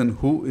asked Nathan,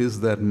 who is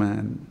that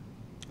man?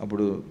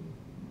 అప్పుడు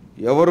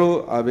ఎవరు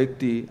ఆ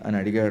వ్యక్తి అని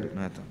అడిగాడు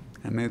నాతాను.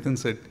 And Nathan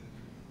said,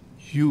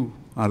 you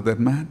are that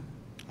man.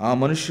 ఆ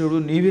మనుష్యుడు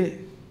నీవే.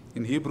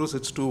 In Hebrews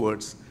it's 2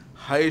 words,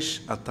 haish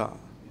ata,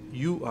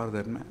 you are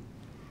that man.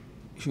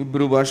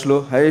 Hebrew భాషలో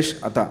హైష్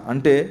అత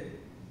అంటే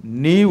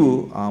నీవు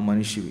ఆ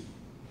మనిషివి.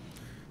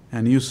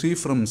 And you see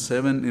from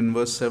 7 in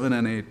verse 7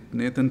 and 8,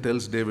 Nathan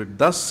tells David,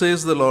 thus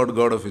says the Lord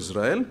God of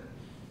Israel.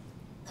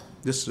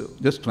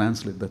 Just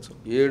translate, that's all.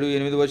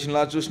 7-8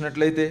 వచనాలు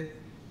చూసినట్లయితే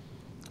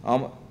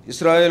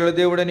ఇశ్రాయేలు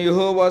దేవుడైన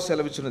యెహోవా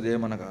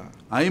సెలవిచ్చినదేమనగా,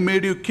 I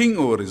made you king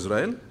over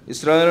Israel.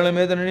 ఇశ్రాయేలుల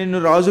మీద నిన్ను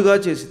రాజుగా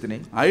చేసితిని.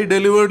 I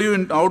delivered you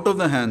out of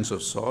the hands of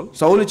Saul.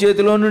 సౌలు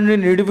చేతిలో నుండి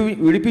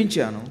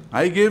విడిపించాను.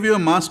 I gave you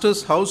a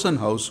master's house and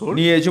household.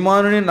 నీ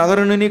యజమానుని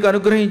నగరుని నీకు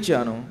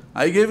అనుగ్రహించాను.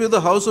 I gave you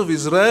the house of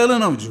Israel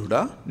and of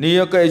Judah. నీ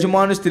యొక్క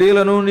యజమాని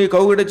స్త్రీలను నీ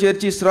కౌగిట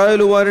చేర్చి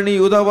ఇశ్రాయేలు వారిని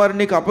యూదా వారిని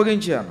నీకు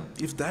అప్పగించాను.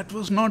 If that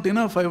was not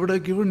enough, I would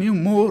have given you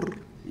more.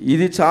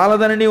 ఇది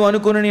చాలదని నీవు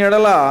అనుకుని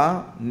ఎడల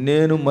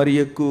నేను మరి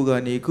ఎక్కువగా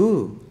నీకు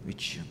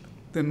ఇచ్చాను.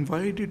 Then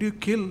why did you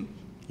kill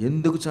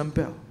ఎందుకు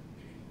చంపావు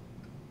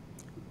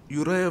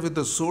Uriah with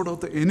the sword of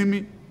the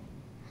enemy?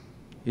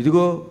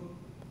 ఇదిగో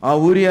ఆ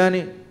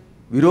ఊరియాని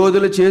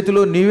విరోధుల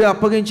చేతిలో నీవే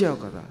అప్పగించావు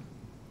కదా.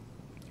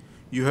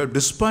 You have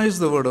despised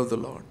the word of the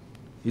Lord.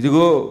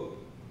 ఇదిగో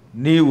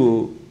నీవు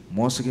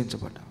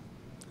మోసగించబడ్డావు.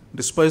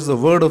 Despise the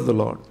word of the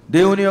Lord.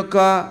 దేవుని యొక్క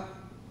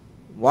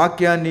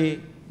వాక్యాన్ని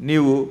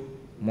నీవు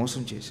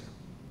మోసం చేశావు.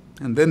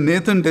 And then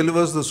Nathan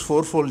delivers this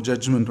fourfold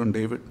judgment on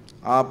David.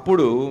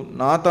 అప్పుడు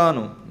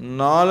నాతాను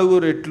 4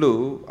 రెట్లు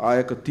ఆ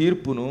యొక్క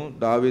తీర్పును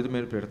దావీదు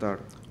మీద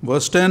పెడతాడు.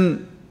 Verse 10,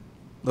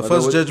 the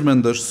first judgment,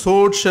 the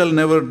sword shall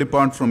never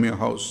depart from your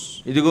house.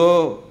 ఇదిగో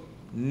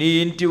నీ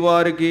ఇంటి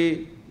వారికి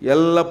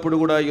ఎల్లప్పుడు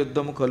కూడా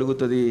యుద్ధము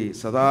కలుగుతుంది,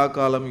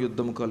 సదాకాలం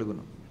యుద్ధము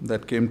కలుగును.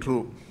 That came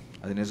true.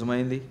 అది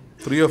నిజమైంది.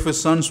 3 of his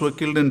sons were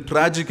killed in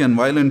tragic and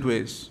violent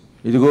ways.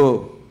 ఇదిగో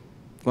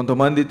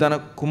కొంతమంది తన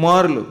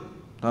కుమారులు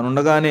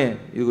తానుండగానే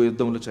ఇదిగో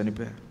యుద్ధంలో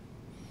చనిపోయారు.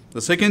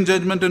 The second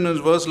judgment in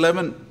verse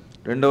 11.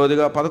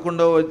 రెండవదిగా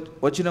 11వ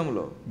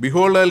వచనంలో,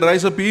 behold, I'll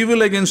rise up evil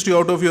against you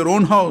out of your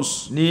own house.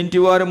 నీ ఇంటి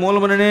వారి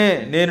మూలముననే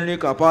నేను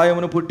నీకు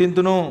అపాయమును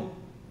పుట్టింతును.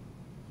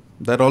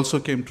 That also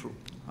came true.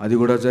 అది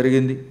కూడా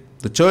జరిగింది.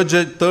 The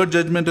third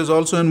judgment is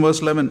also in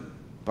verse 11.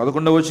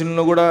 11వ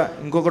వచనంలో కూడా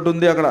ఇంకొకటి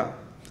ఉంది అక్కడ.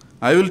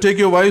 I will take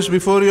your wives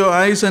before your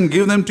eyes and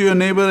give them to your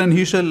neighbor, and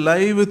he shall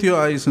lie with your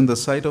eyes in the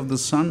sight of the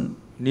sun.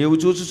 నీవు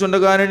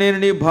చూచుచుండగానే నేను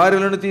నీ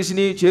భార్యలను తీసి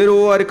నీ చేరువ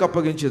వారికి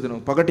అప్పగించెదను,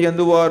 పగటి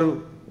యందు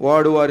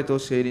వాడు వారితో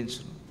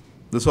సేరించును.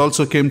 This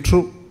also came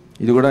true.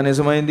 ఇది కూడా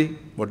నిజమైంది.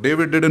 What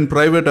David did in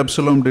private,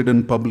 Absalom did in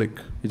public.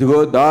 ఇదిగో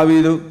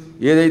దావీదు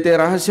ఏదైతే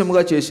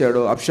రహస్యముగా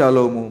చేశాడో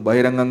అబ్షాలోము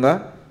బహిరంగంగా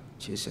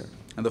చేశాడు.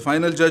 And the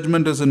final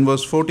judgment is in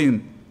verse 14.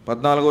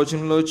 14వ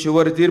వచనంలో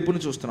చివరి తీర్పును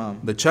చూస్తున్నాం.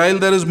 The child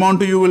that is born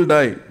to you will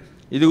die.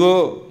 ఇదిగో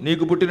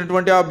నీకు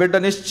పుట్టినటువంటి ఆ బిడ్డ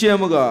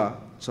నిశ్చయముగా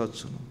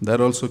చచ్చును. That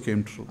also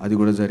came true. అది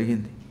కూడా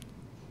జరిగింది.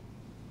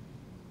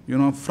 You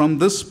know, from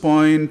this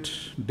point,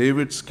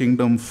 David's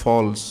kingdom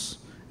falls,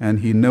 and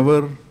he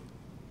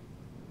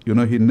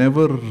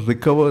never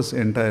recovers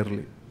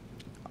entirely.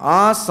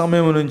 ఆ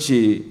సమయం నుంచి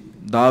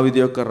దావీదు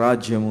యొక్క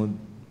రాజ్యము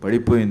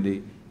పడిపోయింది.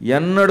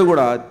 ఎన్నడూ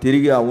కూడా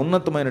తిరిగి ఆ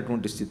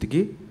ఉన్నతమైనటువంటి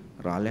స్థితికి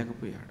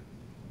రాలేకపోయాడు.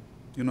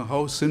 You know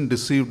how sin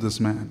deceived this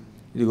man.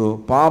 ఇదిగో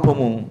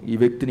పాపము ఈ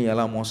వ్యక్తిని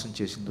ఎలా మోసం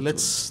చేసిందో.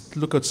 Let's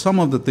look at some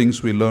of the things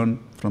we learn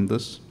from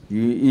this.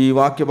 ఈ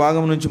వాక్య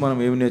భాగం నుంచి మనం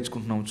ఏమి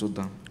నేర్చుకుంటున్నాం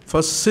చూద్దాం.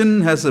 First, sin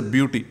has a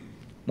beauty.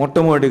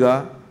 మొట్టమొదటిగా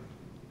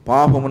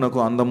పాపమునకు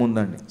అందం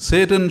ఉందండి.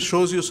 Satan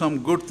shows you some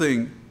good thing,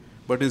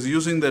 but is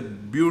using that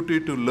beauty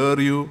to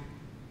lure you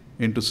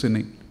into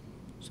sinning.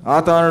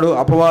 సాతానుడు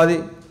అపవాది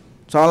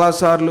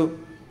చాలాసార్లు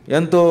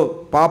ఎంతో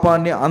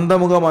పాపాన్ని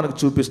అందముగా మనకు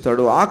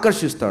చూపిస్తాడు,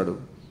 ఆకర్షిస్తాడు,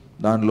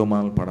 దానిలో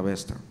మనల్ని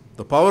పడవేస్తాడు.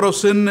 The power of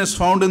sin is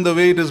found in the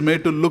way it is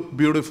made to look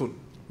beautiful.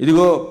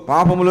 ఇదిగో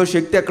పాపములో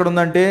శక్తి ఎక్కడ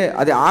ఉందంటే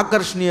అది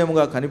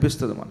ఆకర్షణీయంగా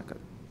కనిపిస్తుంది మనకు.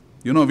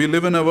 You know, we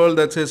live in a world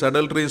that says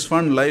adultery is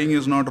fun, lying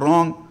is not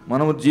wrong.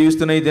 మనము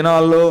జీవిస్తున్న ఈ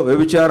దినాల్లో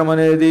వ్యభిచారం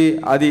అనేది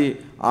అది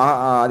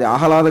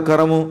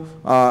ఆహ్లాదకరము,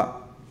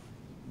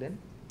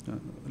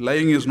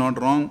 lying is not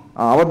wrong.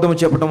 అబద్ధం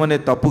చెప్పడం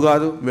అనేది తప్పు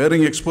కాదు.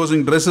 Wearing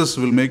exposing dresses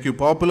will make you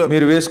popular.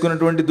 మీరు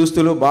వేసుకున్నటువంటి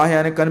దుస్తులు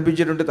బాహ్యానికి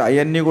కనిపించేటువంటి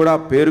అవన్నీ కూడా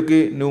పేరుకి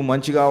నువ్వు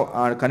మంచిగా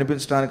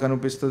కనిపించడానికి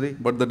కనిపిస్తుంది.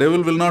 But the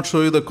devil will not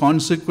show you the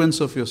consequence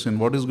of your sin.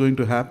 What is going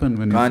to happen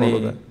when you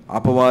follow that?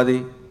 అపవాది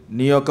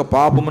నీ యొక్క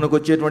పాపమునకు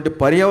వచ్చేటువంటి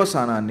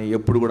పర్యవసానాన్ని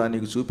ఎప్పుడు కూడా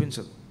నీకు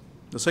చూపించదు.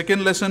 The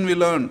second lesson we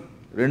learn.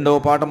 రెండవ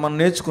పాఠం మనం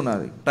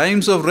నేర్చుకున్నది.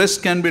 Times of rest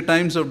can be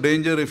times of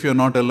danger if you are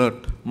not alert.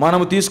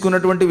 మనము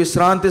తీసుకున్నటువంటి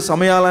విశ్రాంతి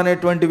సమయాలు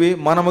అనేటువంటివి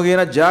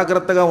మనముగిన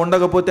జాగ్రత్తగా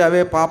ఉండకపోతే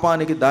అవే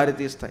పాపానికి దారి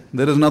తీస్తాయి.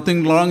 There is nothing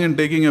wrong in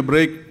taking a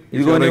break. If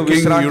you are a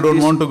king, you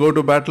don't want to go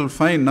to battle,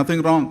 fine,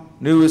 nothing wrong.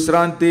 నీవు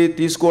విశ్రాంతి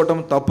తీసుకోవటం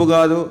తప్పు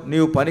కాదు,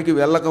 నీవు పనికి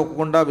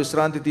వెళ్ళకుండా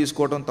విశ్రాంతి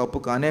తీసుకోవటం తప్పు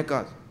కానే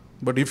కాదు.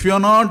 But if you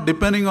are not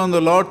depending on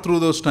the Lord through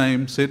those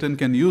times, Satan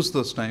can use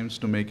those times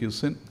to make you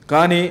sin.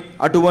 కానీ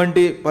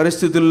అటువంటి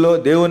పరిస్థితుల్లో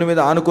దేవుని మీద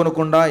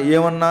ఆనుకోకుండా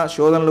ఏమన్నా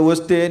శోధనలు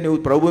వస్తే నీవు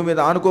ప్రభువు మీద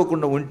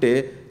ఆనుకోకుండా ఉంటే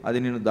అది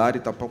నిన్ను దారి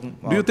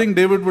తప్పకుండా. Do you think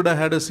David would have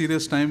had a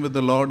serious time with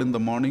the Lord in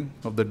the morning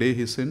of the day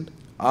he sinned?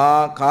 ఆ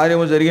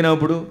కార్యము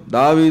జరిగినప్పుడు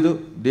దావీదు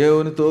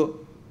దేవునితో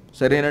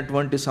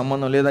సరైనటువంటి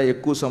సంబంధం లేదా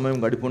ఎక్కువ సమయం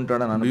గడిపి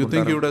ఉంటాడని అనుకుంటారు. Do you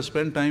think he would have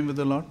spent time with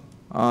the Lord?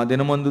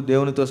 దినమందు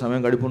దేవునితో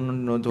సమయం గడిపి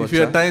ఉండవచ్చు. If he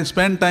had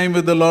spent time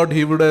with the Lord,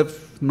 he would have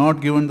not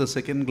given the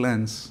second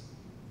glance.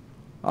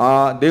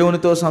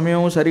 దేవునితో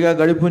సమయం సరిగా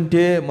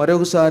గడిపుంటే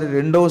మరొకసారి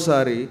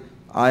రెండవసారి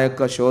ఆ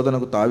యొక్క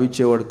శోధనకు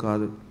తావిచ్చేవాడు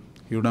కాదు.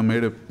 He would have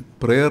made a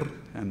prayer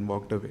and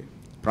walked away.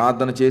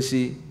 ప్రార్థన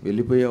చేసి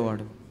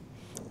వెళ్ళిపోయేవాడు.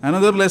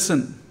 Another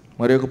lesson.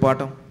 మరొక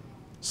పాఠం.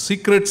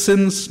 Secret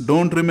sins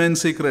don't remain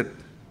secret.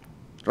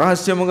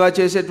 రహస్యముగా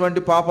చేసేటువంటి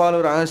పాపాలు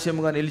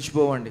రహస్యముగా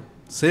నిలిచిపోవండి.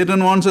 Satan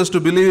wants us to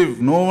believe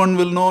no one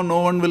will know, no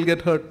one will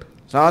get hurt.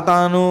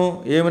 సాతాను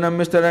ఏమి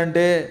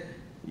నమ్మిస్తాడంటే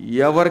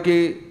ఎవరికి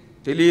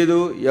తెలియదు,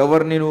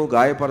 ఎవరిని నువ్వు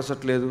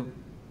గాయపరచట్లేదు.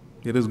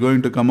 It is going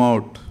to come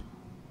out.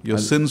 Your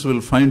sins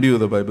will find you,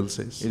 the Bible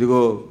says.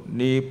 ఇదిగో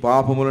నీ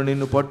పాపములు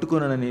నిన్ను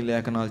పట్టుకునని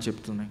లేఖనాలు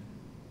చెప్తున్నాయి.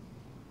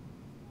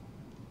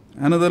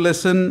 Another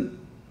lesson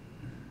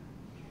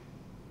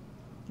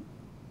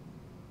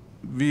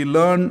we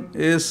learn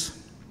is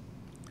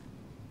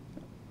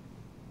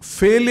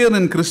failure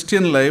in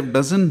Christian life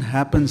doesn't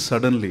happen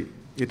suddenly.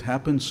 It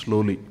happens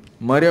slowly.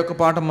 మరి ఒక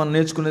పాఠం మనం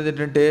నేర్చుకునేది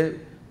ఏంటంటే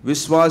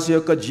విశ్వాస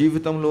యొక్క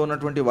జీవితంలో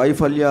ఉన్నటువంటి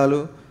వైఫల్యాలు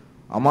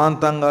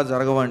అమాంతంగా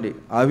జరగవండి,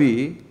 అవి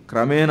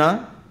క్రమేణా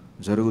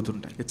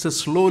జరుగుతుంటాయి. It's a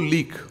slow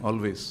leak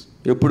always.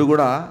 ఎప్పుడు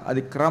కూడా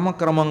అది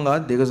క్రమక్రమంగా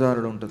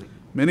దిగజారుడు ఉంటుంది.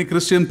 Many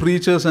Christian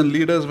preachers and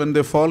leaders, when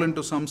they fall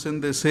into some sin,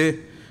 they say,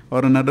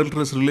 or an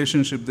adulterous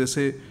relationship, they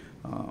say,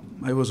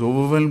 I was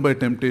overwhelmed by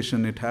temptation.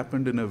 It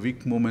happened in a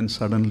weak moment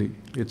suddenly.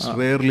 It's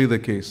rarely the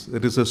case.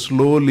 It is a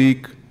slow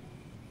leak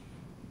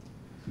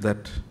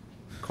that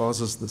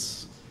causes this.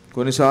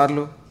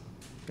 కొన్నిసార్లు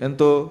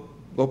ఎంతో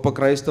గొప్ప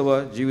క్రైస్తవ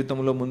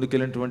జీవితంలో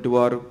ముందుకెళ్ళినటువంటి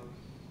వారు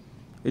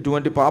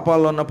ఇటువంటి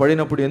పాపాల్లో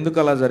పడినప్పుడు ఎందుకు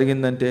అలా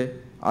జరిగిందంటే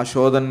ఆ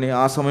శోధనని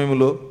ఆ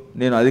సమయంలో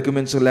నేను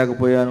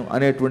అధిగమించలేకపోయాను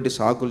అనేటువంటి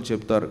సాకులు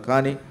చెప్తారు.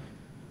 కానీ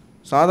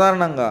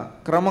సాధారణంగా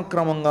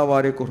క్రమక్రమంగా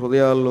వారి యొక్క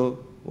హృదయాల్లో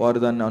వారు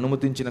దాన్ని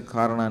అనుమతించిన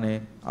కారణానే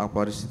ఆ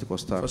పరిస్థితికి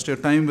వస్తారు. First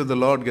your time with the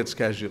Lord gets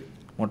casual.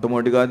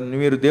 మొట్టమొదటిగా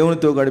మీరు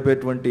దేవునితో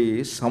గడిపేటువంటి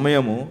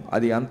సమయము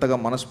అది అంతగా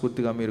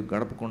మనస్ఫూర్తిగా మీరు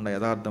గడపకుండా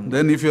యథార్థం.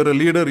 Then if you are a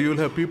leader, you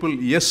will have people,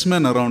 yes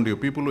men around you,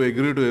 people who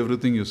agree to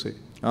everything you say.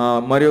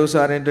 మరి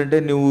ఒకసారి ఏంటంటే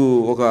నువ్వు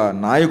ఒక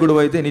నాయకుడు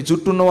అయితే నీ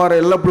చుట్టూ ఉన్న వారు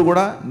ఎల్లప్పుడూ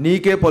కూడా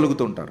నీకే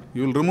పలుకుతుంటారు.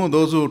 You will remove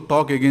those who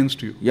talk against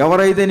you.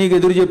 ఎవరైతే నీకు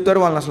ఎదురు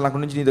చెప్తారో వాళ్ళని అసలు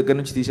అక్కడి నుంచి నీ దగ్గర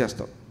నుంచి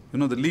తీసేస్తావు. You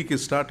know, the leak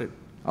is started.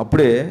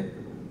 అప్పుడే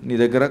నీ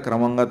దగ్గర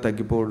క్రమంగా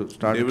తగ్గిపోవడం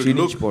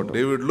క్షీణించిపోవడం.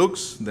 David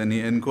looks, then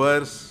he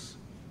inquires,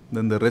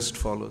 then the rest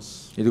follows.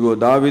 ఇదిగో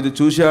దావీదు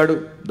చూశాడు,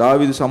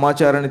 దావీదు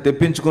సమాచారాన్ని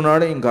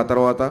తెప్పించుకున్నాడు, ఇంకా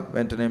తర్వాత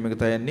వెంటనే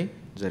మిగతాయన్నీ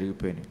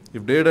జరిగిపోయినాయి.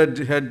 If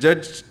David had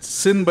judged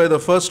sin by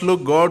the first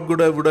look, God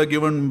would have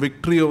given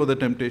victory over the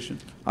temptation.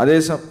 అదే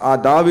ఆ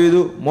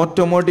దావీదు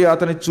మొట్టమొదటి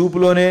అతని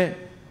చూపులోనే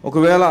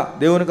ఒకవేళ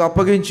దేవునికి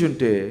అప్పగించి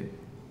ఉంటే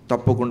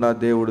తప్పకుండా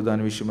దేవుడు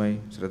దాని విషయమై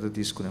శ్రద్ధ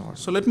తీసుకునేవాడు.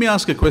 So let me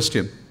ask a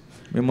question.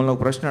 మిమ్మల్ని ఒక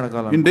ప్రశ్న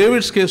అడగాల. In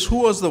David's case, who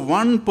was the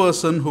one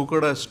person who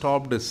could have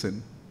stopped his sin?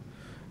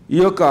 ఈ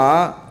యొక్క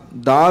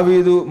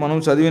దావీదు మనం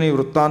చదివిన ఈ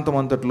వృత్తాంతం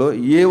అంతట్లో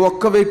ఏ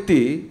ఒక్క వ్యక్తి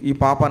ఈ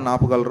పాపాన్ని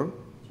ఆపగలరు?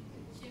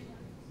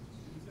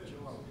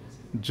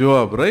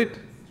 Joab, right?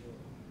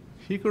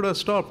 He could have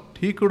stopped.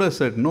 He could have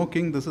said, "No,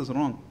 king, this is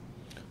wrong."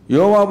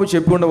 యోవాబు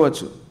చెప్పి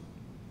ఉండవచ్చు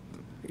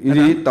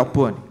ఇది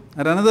తప్పు అని.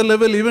 At another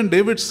level, even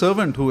David's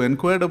servant who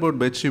inquired about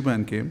Bathsheba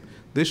and came,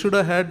 they should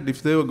have had, if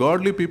they were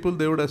godly people,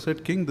 they would have said,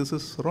 "King, this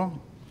is wrong."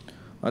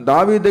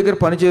 దావీదు దగ్గర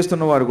పని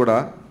చేస్తున్న వారు కూడా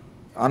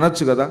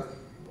అనొచ్చు కదా,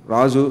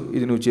 రాజు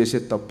ఇది నువ్వు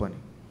చేసేది తప్పు అని.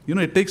 You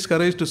know, it takes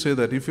courage to say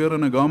that. If you're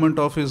in a government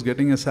office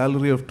getting a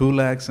salary of 2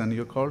 lakhs and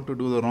you're called to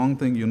do the wrong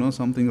thing, you know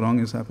something wrong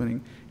is happening,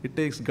 it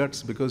takes guts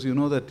because you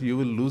know that you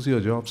will lose your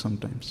job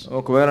sometimes.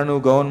 ఒకవేళ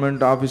నువ్వు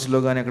government ఆఫీస్లో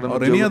కానీ ఎక్కడ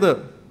or any other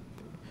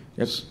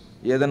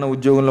ఏదైనా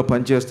ఉద్యోగంలో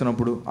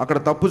పనిచేస్తున్నప్పుడు అక్కడ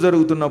తప్పు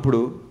జరుగుతున్నప్పుడు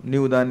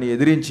నీవు దాన్ని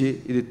ఎదిరించి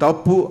ఇది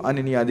తప్పు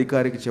అని నీ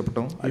అధికారికి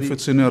చెప్పటం. If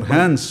it's in your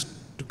hands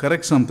to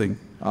correct something,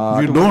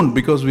 we don't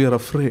because we are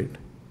afraid.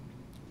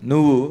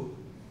 నువ్వు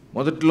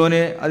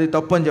మొదట్లోనే అది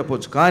తప్పు అని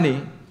చెప్పొచ్చు, కానీ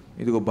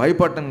ఇదిగో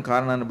భయపడటం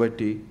కారణాన్ని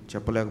బట్టి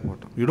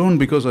చెప్పలేకపోవటం. You don't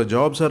because our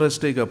jobs are at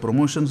stake, our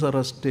promotions are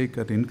at stake,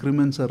 our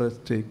increments are at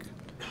stake.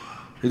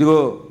 ఇదిగో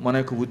మన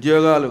యొక్క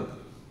ఉద్యోగాలు,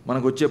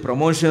 మనకు వచ్చే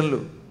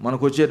ప్రమోషన్లు,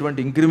 మనకు వచ్చేటువంటి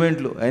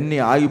ఇంక్రిమెంట్లు అన్నీ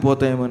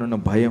ఆగిపోతాయేమోనన్న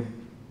భయం.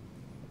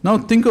 Now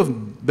think of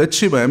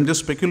Bathsheba. I'm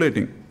just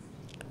speculating.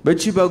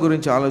 Bathsheba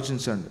గురించి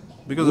ఆలోచించండి.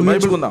 Because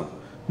the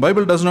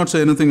Bible does not say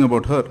anything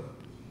about her.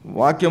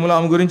 వాక్యంలో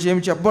ఆమె గురించి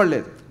ఏమి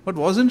చెప్పబడలేదు. But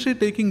wasn't she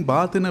taking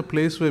bath in a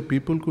place where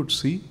people could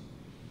see?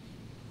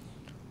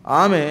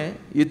 ఆమె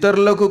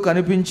ఇతరులకు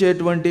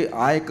కనిపించేటువంటి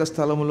ఆ యొక్క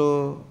స్థలంలో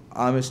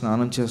ఆమె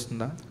స్నానం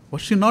చేస్తుందా?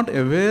 Was she not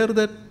aware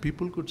that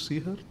people could see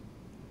her?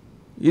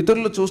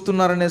 ఇతరులు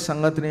చూస్తున్నారనే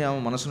సంగతిని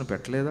ఆమె మనసును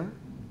పెట్టలేదా?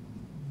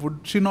 Would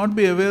she not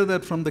be aware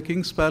that from the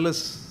king's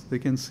palace they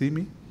can see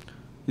me?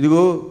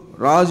 ఇదిగో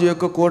రాజు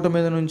యొక్క కోట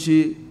మీద నుంచి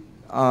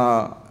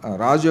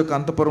రాజు యొక్క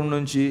అంతఃపురం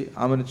నుంచి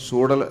ఆమెను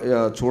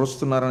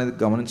చూస్తున్నారనేది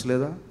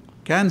గమనించలేదా?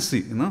 Can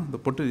see, you know, the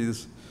potential is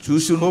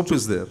చూసి hope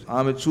is there.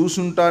 ఆమె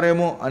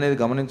చూసుంటారేమో అనేది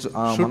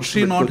Should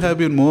she not have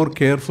been more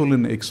careful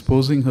in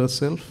exposing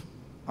herself?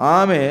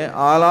 ఆమె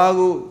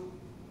అలాగూ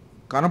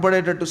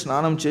కనపడేటట్టు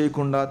స్నానం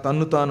చేయకుండా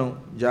తన్ను తాను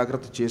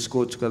జాగ్రత్త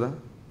చేసుకోవచ్చు కదా.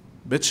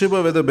 Bathsheba,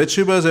 whether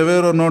Bathsheba is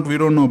aware or not, we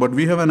don't know, but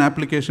we have an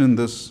application in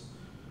this.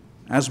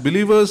 As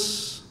believers,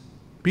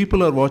 people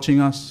are watching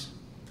us.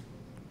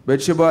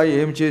 Bathsheba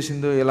ఏం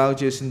చేసిందో ఎలాగ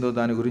చేసిందో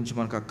దాని గురించి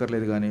మనకు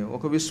అక్కర్లేదు, కానీ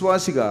ఒక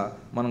విశ్వాసిగా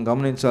మనం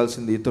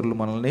గమనించాల్సింది ఇతరులు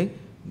మనల్ని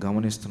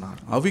గమనిస్తున్నారు.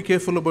 Are we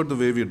careful about the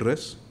way we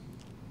dress?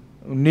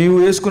 నీవు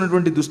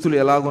వేసుకున్నటువంటి దుస్తులు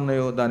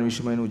ఎలాగున్నాయో దాని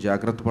విషయమై నువ్వు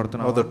జాగ్రత్త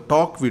పడుతున్నావు. Or the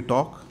talk we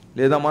talk?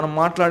 లేదా మనం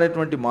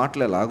మాట్లాడేటువంటి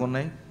మాటలు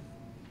ఎలాగున్నాయి?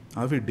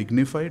 Are we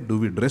dignified? Do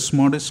we dress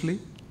modestly?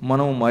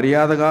 మనం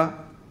మర్యాదగా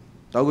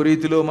తగు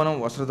రీతిలో మనం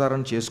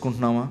వస్త్రధారణ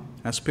చేసుకుంటున్నామా?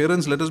 As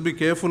parents, let us be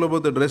careful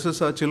about the dresses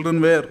our children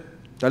wear.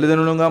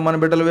 తల్లిదండ్రులుగా మన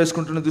బిడ్డలు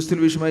వేసుకుంటున్న దుస్తుల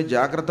విషయమై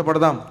జాగ్రత్త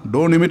పడదాం.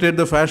 Don't imitate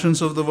the fashions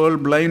of the world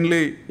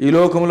blindly. ఈ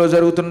లోకంలో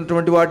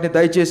జరుగుతున్నటువంటి వాటిని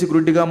దయచేసి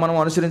గుడ్డిగా మనం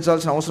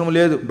అనుసరించాల్సిన అవసరం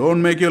లేదు.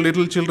 Don't make your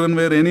little children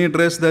wear any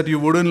dress that you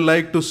wouldn't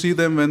like to see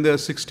them when they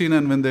are 16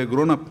 and when they are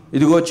grown up.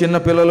 ఇదిగో చిన్న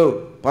పిల్లలు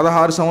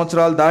 16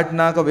 సంవత్సరాలు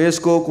దాటినాక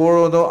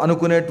వేసుకోకూడదు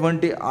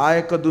అనుకునేటువంటి ఆ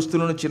యొక్క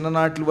దుస్తులను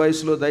చిన్ననాటి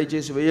వయసులో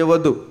దయచేసి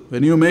వేయవద్దు.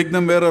 When you make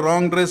them wear a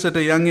wrong dress at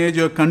a young age,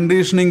 you are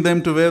conditioning them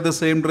to wear the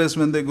same dress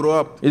when they grow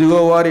up. ఇదిగో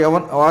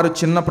వారు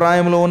చిన్న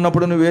ప్రాయంలో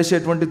ఉన్నప్పుడు నువ్వు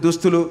వేసేటువంటి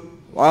దుస్తులు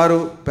వారు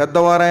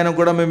పెద్దవారైనా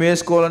కూడా మేము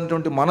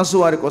వేసుకోవాలనేటువంటి మనసు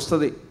వారికి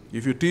వస్తుంది.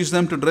 If you teach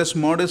them to dress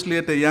modestly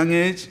at a young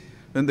age,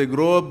 when they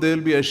grow up they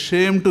will be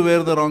ashamed to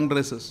wear the wrong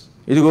dresses.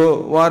 ఇదిగో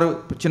వారు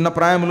చిన్న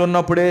ప్రాయంలో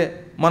ఉన్నప్పుడే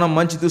మనం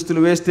మంచి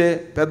దుస్తులు వేస్తే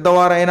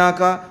పెద్దవారు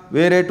అయినాక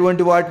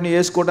వేరేటువంటి వాటిని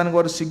వేసుకోవడానికి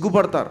వారు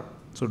సిగ్గుపడతారు.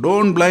 So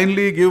don't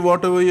blindly give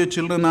whatever your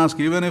children ask,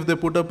 even if they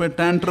put up a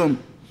tantrum.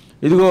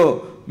 ఇదిగో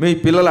మీ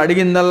పిల్లలు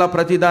అడిగిందల్లా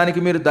ప్రతి దానికి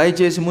మీరు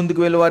దయచేసి ముందుకు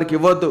వెళ్ళి వారికి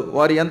ఇవ్వద్దు.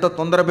 వారు ఎంత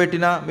తొందర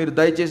పెట్టినా మీరు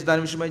దయచేసి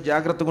దాని విషయమై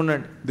జాగ్రత్తగా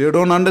ఉండండి. They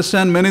don't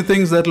understand many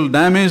things that will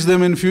damage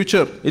them in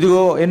future.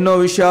 ఇదిగో ఎన్నో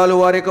విషయాలు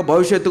వారి యొక్క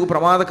భవిష్యత్తుకు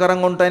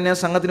ప్రమాదకరంగా ఉంటాయనే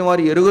సంగతిని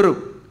వారు ఎరుగరు.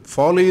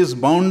 Folly is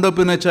bound up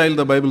in a child,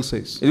 the Bible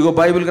says. ఇదిగో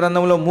బైబిల్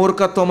గ్రంథంలో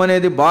మూర్ఖత్వం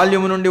అనేది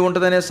బాల్యము నుండి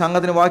ఉంటదనే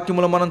సంగతిని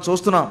వాక్యములో మనం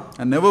చూస్తున్నాం.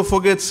 And never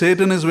forget,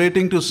 Satan is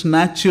waiting to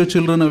snatch your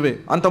children away.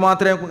 అంత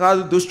మాత్రమే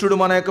కాదు, దుష్టుడు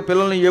మన యొక్క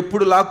పిల్లల్ని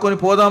ఎప్పుడు లాక్కొని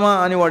పోదామా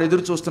అని వాడు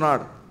ఎదురు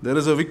చూస్తున్నాడు. There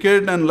is a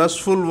wicked and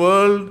lustful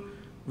world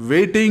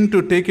waiting to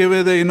take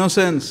away the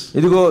innocence.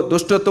 ఇదిగో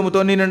దుష్టత్వముతో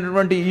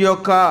నిండినటువంటి ఈ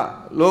యొక్క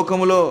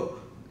లోకములో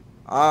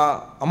ఆ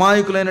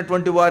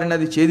అమాయకులైనటువంటి వారిని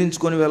అది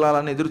ఛేదించుకొని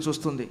వెళ్ళాలని ఎదురు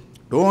చూస్తుంది.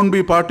 Don't be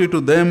party to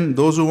them,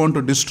 those who want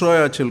to destroy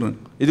our children.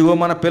 ఇదిగో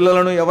మన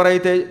పిల్లలను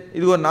ఎవరైతే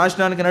ఇదిగో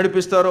నాశనానికి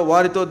నడిపిస్తారో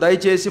వారితో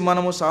దయచేసి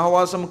మనము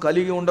సహవాసం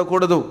కలిగి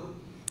ఉండకూడదు.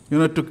 You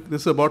know,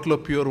 this is a bottle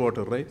of pure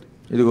water, right?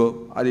 ఇదిగో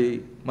అది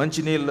మంచి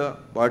నీళ్ళ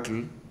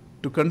bottle.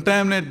 To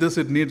contaminate this,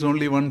 it needs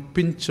only one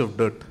pinch of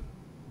dirt.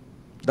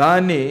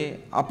 దాన్ని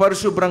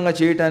అపరిశుభ్రంగా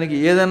చేయడానికి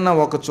ఏదన్నా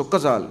ఒక చుక్క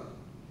చాలు.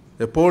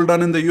 A poll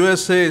done in the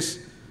US says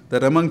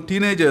that among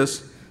teenagers,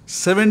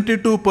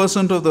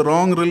 72% of the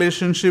wrong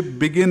relationship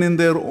begin in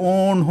their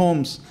own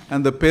homes and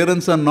the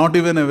parents are not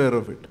even aware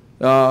of it.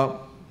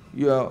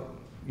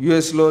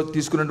 యుఎస్లో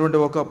తీసుకున్నటువంటి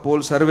ఒక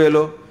pole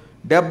సర్వేలో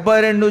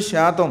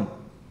 72%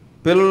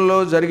 పిల్లల్లో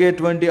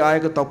జరిగేటువంటి ఆ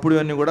యొక్క తప్పుడు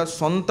అన్నీ కూడా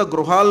సొంత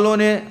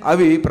గృహాల్లోనే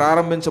అవి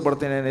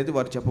ప్రారంభించబడతాయి అనేది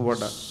వారు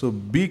చెప్పబడ్డారు. So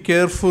be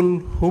careful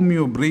whom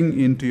you bring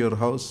into your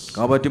house.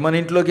 కాబట్టి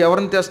మన ఇంట్లోకి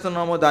ఎవరిని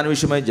తెస్తున్నామో దాని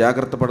విషయమై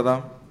జాగ్రత్త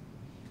పడదాం.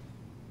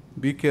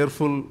 Be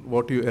careful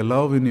what you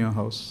allow in your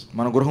house.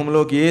 మన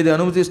గృహంలోకి ఏది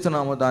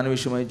అనుమతిస్తున్నామో దాని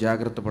విషయమై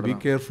జాగ్రత్త పడదాం. Be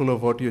careful of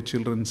what your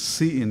children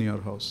see in your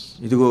house.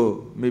 ఇదిగో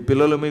మీ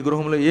పిల్లలు మీ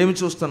గృహంలో ఏమి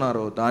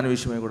చూస్తున్నారో దాని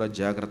విషయమై కూడా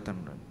జాగ్రత్త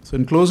ఉండండి. So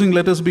in closing,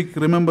 let us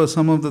remember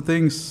some of the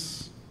things.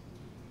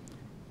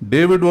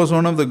 David was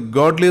one of the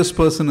godliest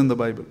person in the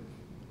Bible.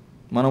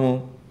 మనము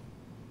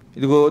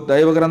ఇదిగో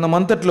దైవ గ్రంథం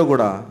అంతట్లో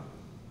కూడా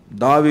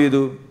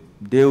దావీదు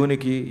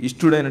దేవునికి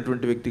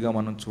ఇష్టడైనటువంటి వ్యక్తిగా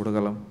మనం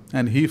చూడగలం.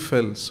 And he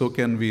fell, so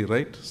can we,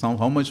 right?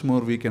 How much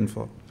more we can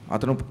fall.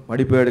 అతను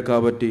పడిపోయాడు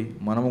కాబట్టి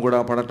మనము కూడా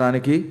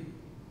పడటానికి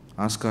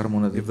ఆస్కారం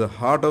ఉన్నది. If the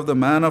heart of the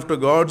man after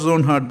God's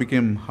own heart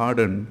became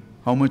hardened,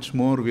 how much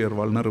more we are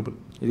vulnerable.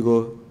 ఇదిగో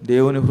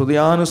దేవుని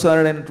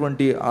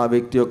హృదయానుసారుడైనటువంటి ఆ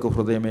వ్యక్తి యొక్క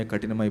హృదయమే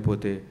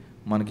కఠినమైపోతే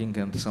మనకి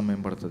ఇంకెంత సమయం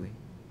పడుతుంది.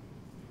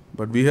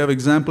 But we have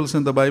examples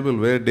in the Bible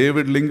where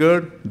David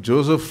lingered,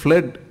 Joseph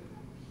fled.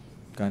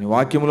 కానీ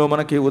వాక్యంలో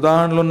మనకి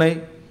ఉదాహరణలు ఉన్నాయి.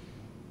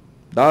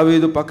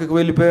 దావీదు పక్కకు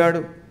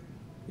వెళ్ళిపోయాడు,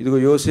 ఇదిగో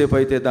యోసేపు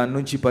అయితే దాని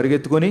నుంచి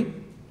పరిగెత్తుకొని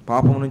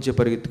పాపం నుంచి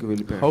పరిగెత్తుకు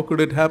వెళ్ళిపోయాడు. How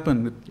could it happen?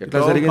 It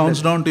all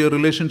comes down to your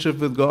relationship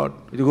with God.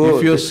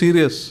 If you are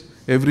serious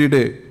every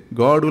day,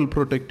 God will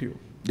protect you.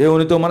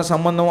 దేవునితో మన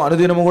సంబంధం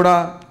అనుదినము కూడా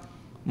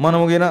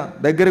మనము గిన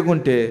దగ్గరకు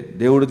ఉంటే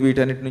దేవుడు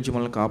వీటన్నిటి నుంచి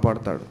మనల్ని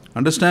కాపాడతాడు.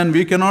 Understand,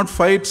 we cannot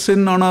fight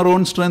sin on our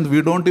own strength.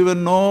 We don't even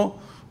know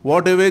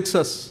what awaits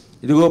us.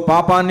 ఇదిగో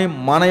పాపాన్ని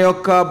మన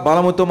యొక్క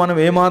బలముతో మనం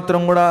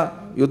ఏమాత్రం కూడా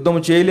యుద్ధం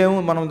చేయలేము,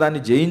 మనం దాన్ని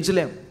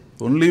జయించలేము.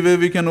 Only way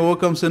we can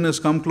overcome sin is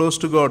come close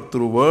to God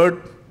through word,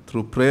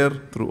 through prayer,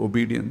 through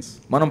obedience.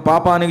 మనం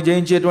పాపానికి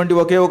జయించేటువంటి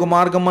ఒకే ఒక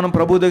మార్గం మనం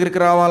ప్రభు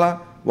దగ్గరికి రావాలా.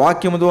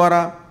 వాక్యము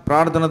ద్వారా,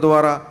 ప్రార్థన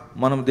ద్వారా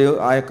మనం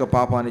ఆ యొక్క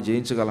పాపాన్ని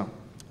జయించగలం.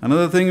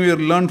 Another thing we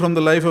learn from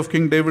the life of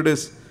King David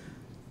is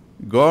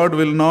God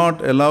will not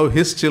allow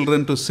his children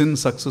to sin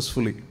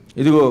successfully.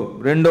 ఇదిగో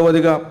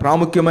రెండవదిగా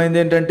ప్రాముఖ్యమైనది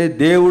ఏంటంటే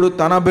దేవుడు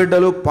తన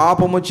బిడ్డలు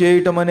పాపము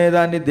చేయటం అనే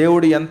దాన్ని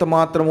దేవుడు ఎంత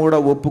మాత్రం కూడా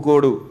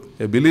ఒప్పుకోడు.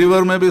 A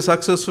believer may be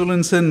successful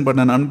in sin, but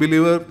an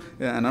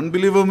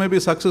unbeliever may be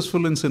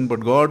successful in sin, but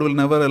God will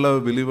never allow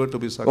a believer to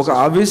be successful. ఒక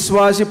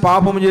అవిశ్వాసి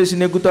పాపం చేసి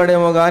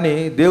నెగ్గుతాడేమో కానీ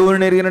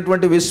దేవుని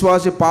ఎరిగినటువంటి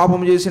విశ్వాసి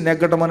పాపం చేసి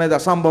నెగ్గటం అనేది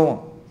అసంభవం.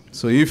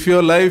 So if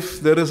your life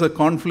there is a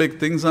conflict,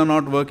 things are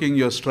not working,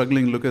 you are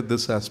struggling, look at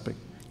this aspect.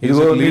 Is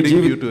it leading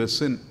you to a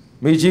sin?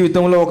 మీ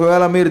జీవితంలో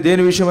ఒకవేళ మీరు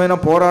దేని విషయమైన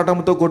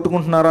పోరాటంతో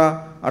కొట్టుకుంటున్నారా,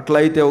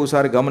 అట్లయితే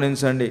ఒకసారి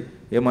గమనించండి,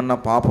 ఏమన్నా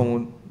పాపము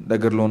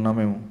దగ్గరలో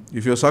ఉన్నామేమో.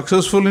 If you are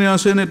successful in your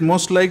sin, it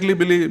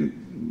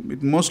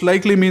most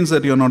likely means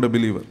that you are not a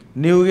believer.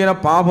 నీవు గిన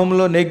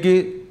పాపంలో నెగ్గి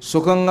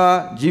సుఖంగా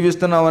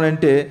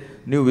జీవిస్తున్నావనంటే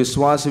నీవు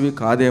విశ్వాసివి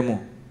కాదేమో.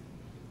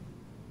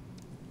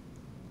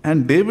 And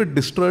David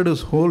destroyed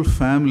his whole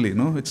family,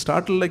 no? It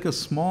started like a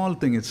small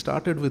thing. It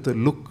started with a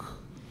look.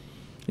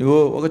 ఇగో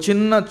ఒక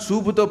చిన్న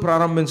చూపుతో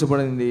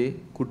ప్రారంభించబడింది,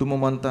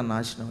 కుటుంబం అంతా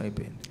నాశనం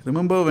అయిపోయింది.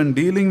 Remember, when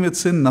dealing with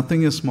sin,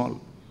 nothing is small.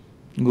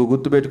 ఇంకో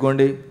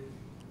గుర్తుపెట్టుకోండి,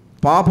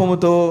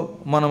 పాపముతో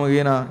మనం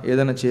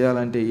ఏదైనా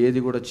చేయాలంటే ఏది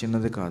కూడా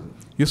చిన్నది కాదు.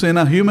 You say in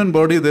a human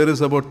body there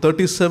is about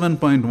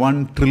 37.1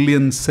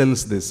 trillion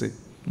cells, they say.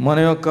 మన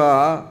యొక్క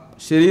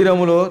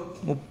శరీరములో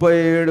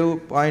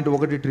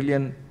 37.1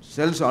 ట్రిలియన్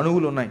సెల్స్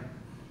అణువులు ఉన్నాయి.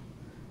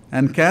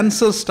 And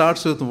cancer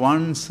starts with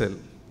one cell.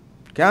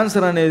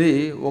 Cancer అనేది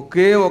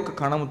ఒకే ఒక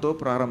కణంతో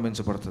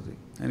ప్రారంభించబడుతుంది.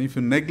 And if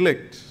you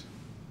neglect,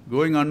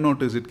 going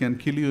unnoticed, it can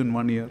kill you in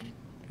 1 year.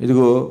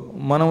 ఇదిగో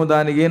మనము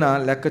దానికైనా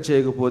లెక్క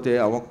చేయకపోతే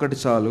ఆ ఒక్కటి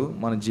చాలు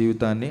మన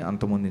జీవితాన్ని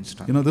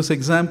అంతమొందించడం. You know, this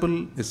example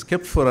is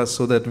kept for us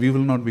so that we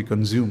will not be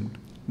consumed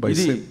by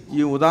sin.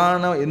 ఈ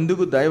ఉదాహరణ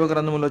ఎందుకు దైవ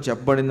గ్రంథంలో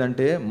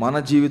చెప్పబడిందంటే మన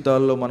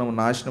జీవితాల్లో మనం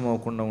నాశనం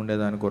అవ్వకుండా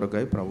ఉండేదాని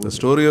కొరకై ప్రభు. The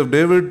story of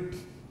David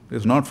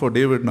is not for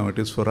David now,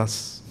 it is for us.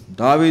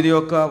 దావీదు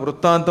యొక్క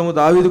వృత్తాంతము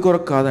దావీదు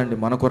కొరకు కాదండి,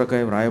 మన కొరకై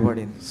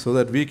వ్రాయబడింది. So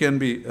that we can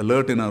be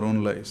alert in our own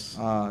lives.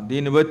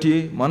 దీన్ని బట్టి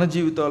మన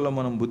జీవితాల్లో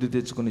మనం బుద్ధి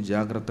తెచ్చుకుని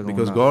జాగ్రత్తగా ఉండాలి.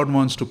 Because God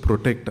wants to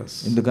protect us.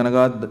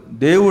 ఎందుకనగా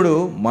దేవుడు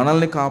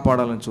మనల్ని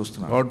కాపాడాలని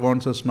చూస్తున్నాడు. God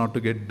wants us not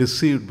to get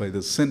deceived by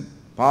the sin.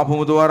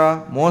 పాపము ద్వారా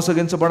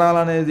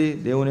మోసగించబడాలనేది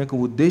దేవుని యొక్క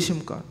ఉద్దేశం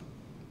కాదు.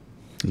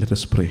 Let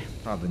us pray.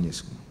 ప్రార్థన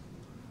చేసుకుందాం.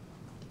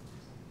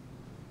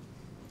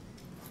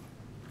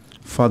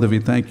 Father, we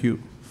thank you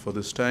for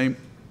this time,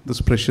 this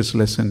precious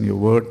lesson. Your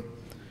word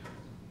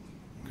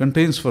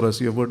contains for us,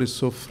 your word is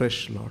so fresh,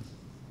 Lord.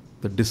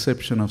 The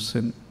deception of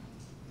sin,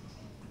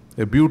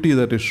 a beauty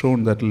that is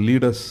shown that will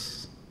lead us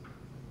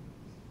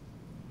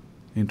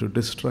into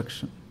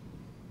destruction.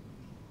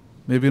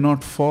 May we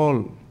not fall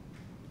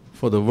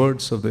for the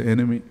words of the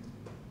enemy,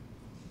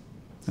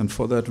 and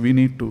for that we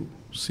need to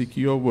seek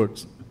your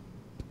words,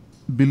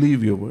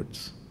 believe your words,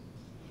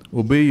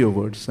 obey your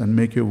words, and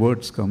make your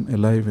words come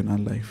alive in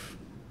our life.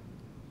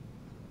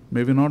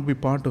 May we not be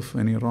part of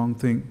any wrong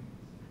thing.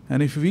 And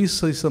if we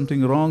say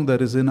something wrong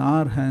that is in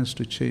our hands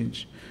to change,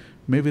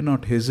 may we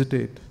not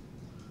hesitate,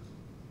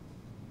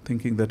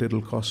 thinking that it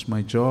will cost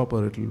my job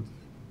or it will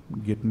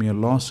get me a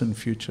loss in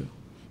future.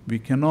 We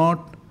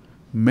cannot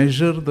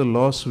measure the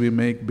loss we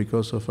make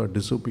because of our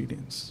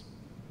disobedience.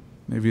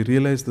 May we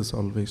realize this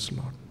always,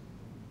 Lord.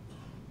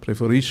 Pray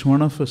for each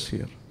one of us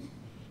here,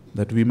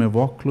 that we may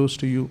walk close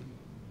to you,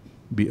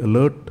 be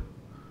alert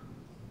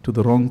to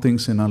the wrong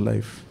things in our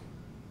life,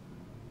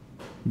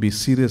 be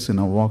serious in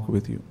our walk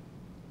with you.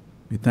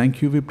 We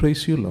thank you, we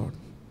praise you, Lord.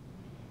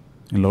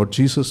 In Lord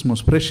Jesus'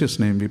 most precious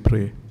name we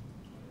pray.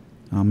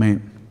 Amen.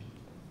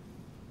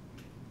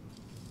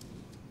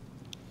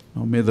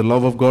 Now may the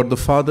love of God the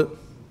Father,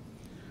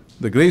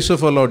 the grace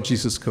of our Lord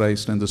Jesus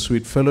Christ, and the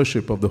sweet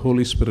fellowship of the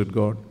Holy Spirit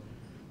God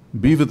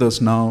be with us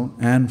now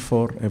and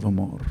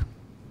forevermore.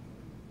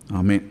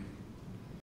 Amen.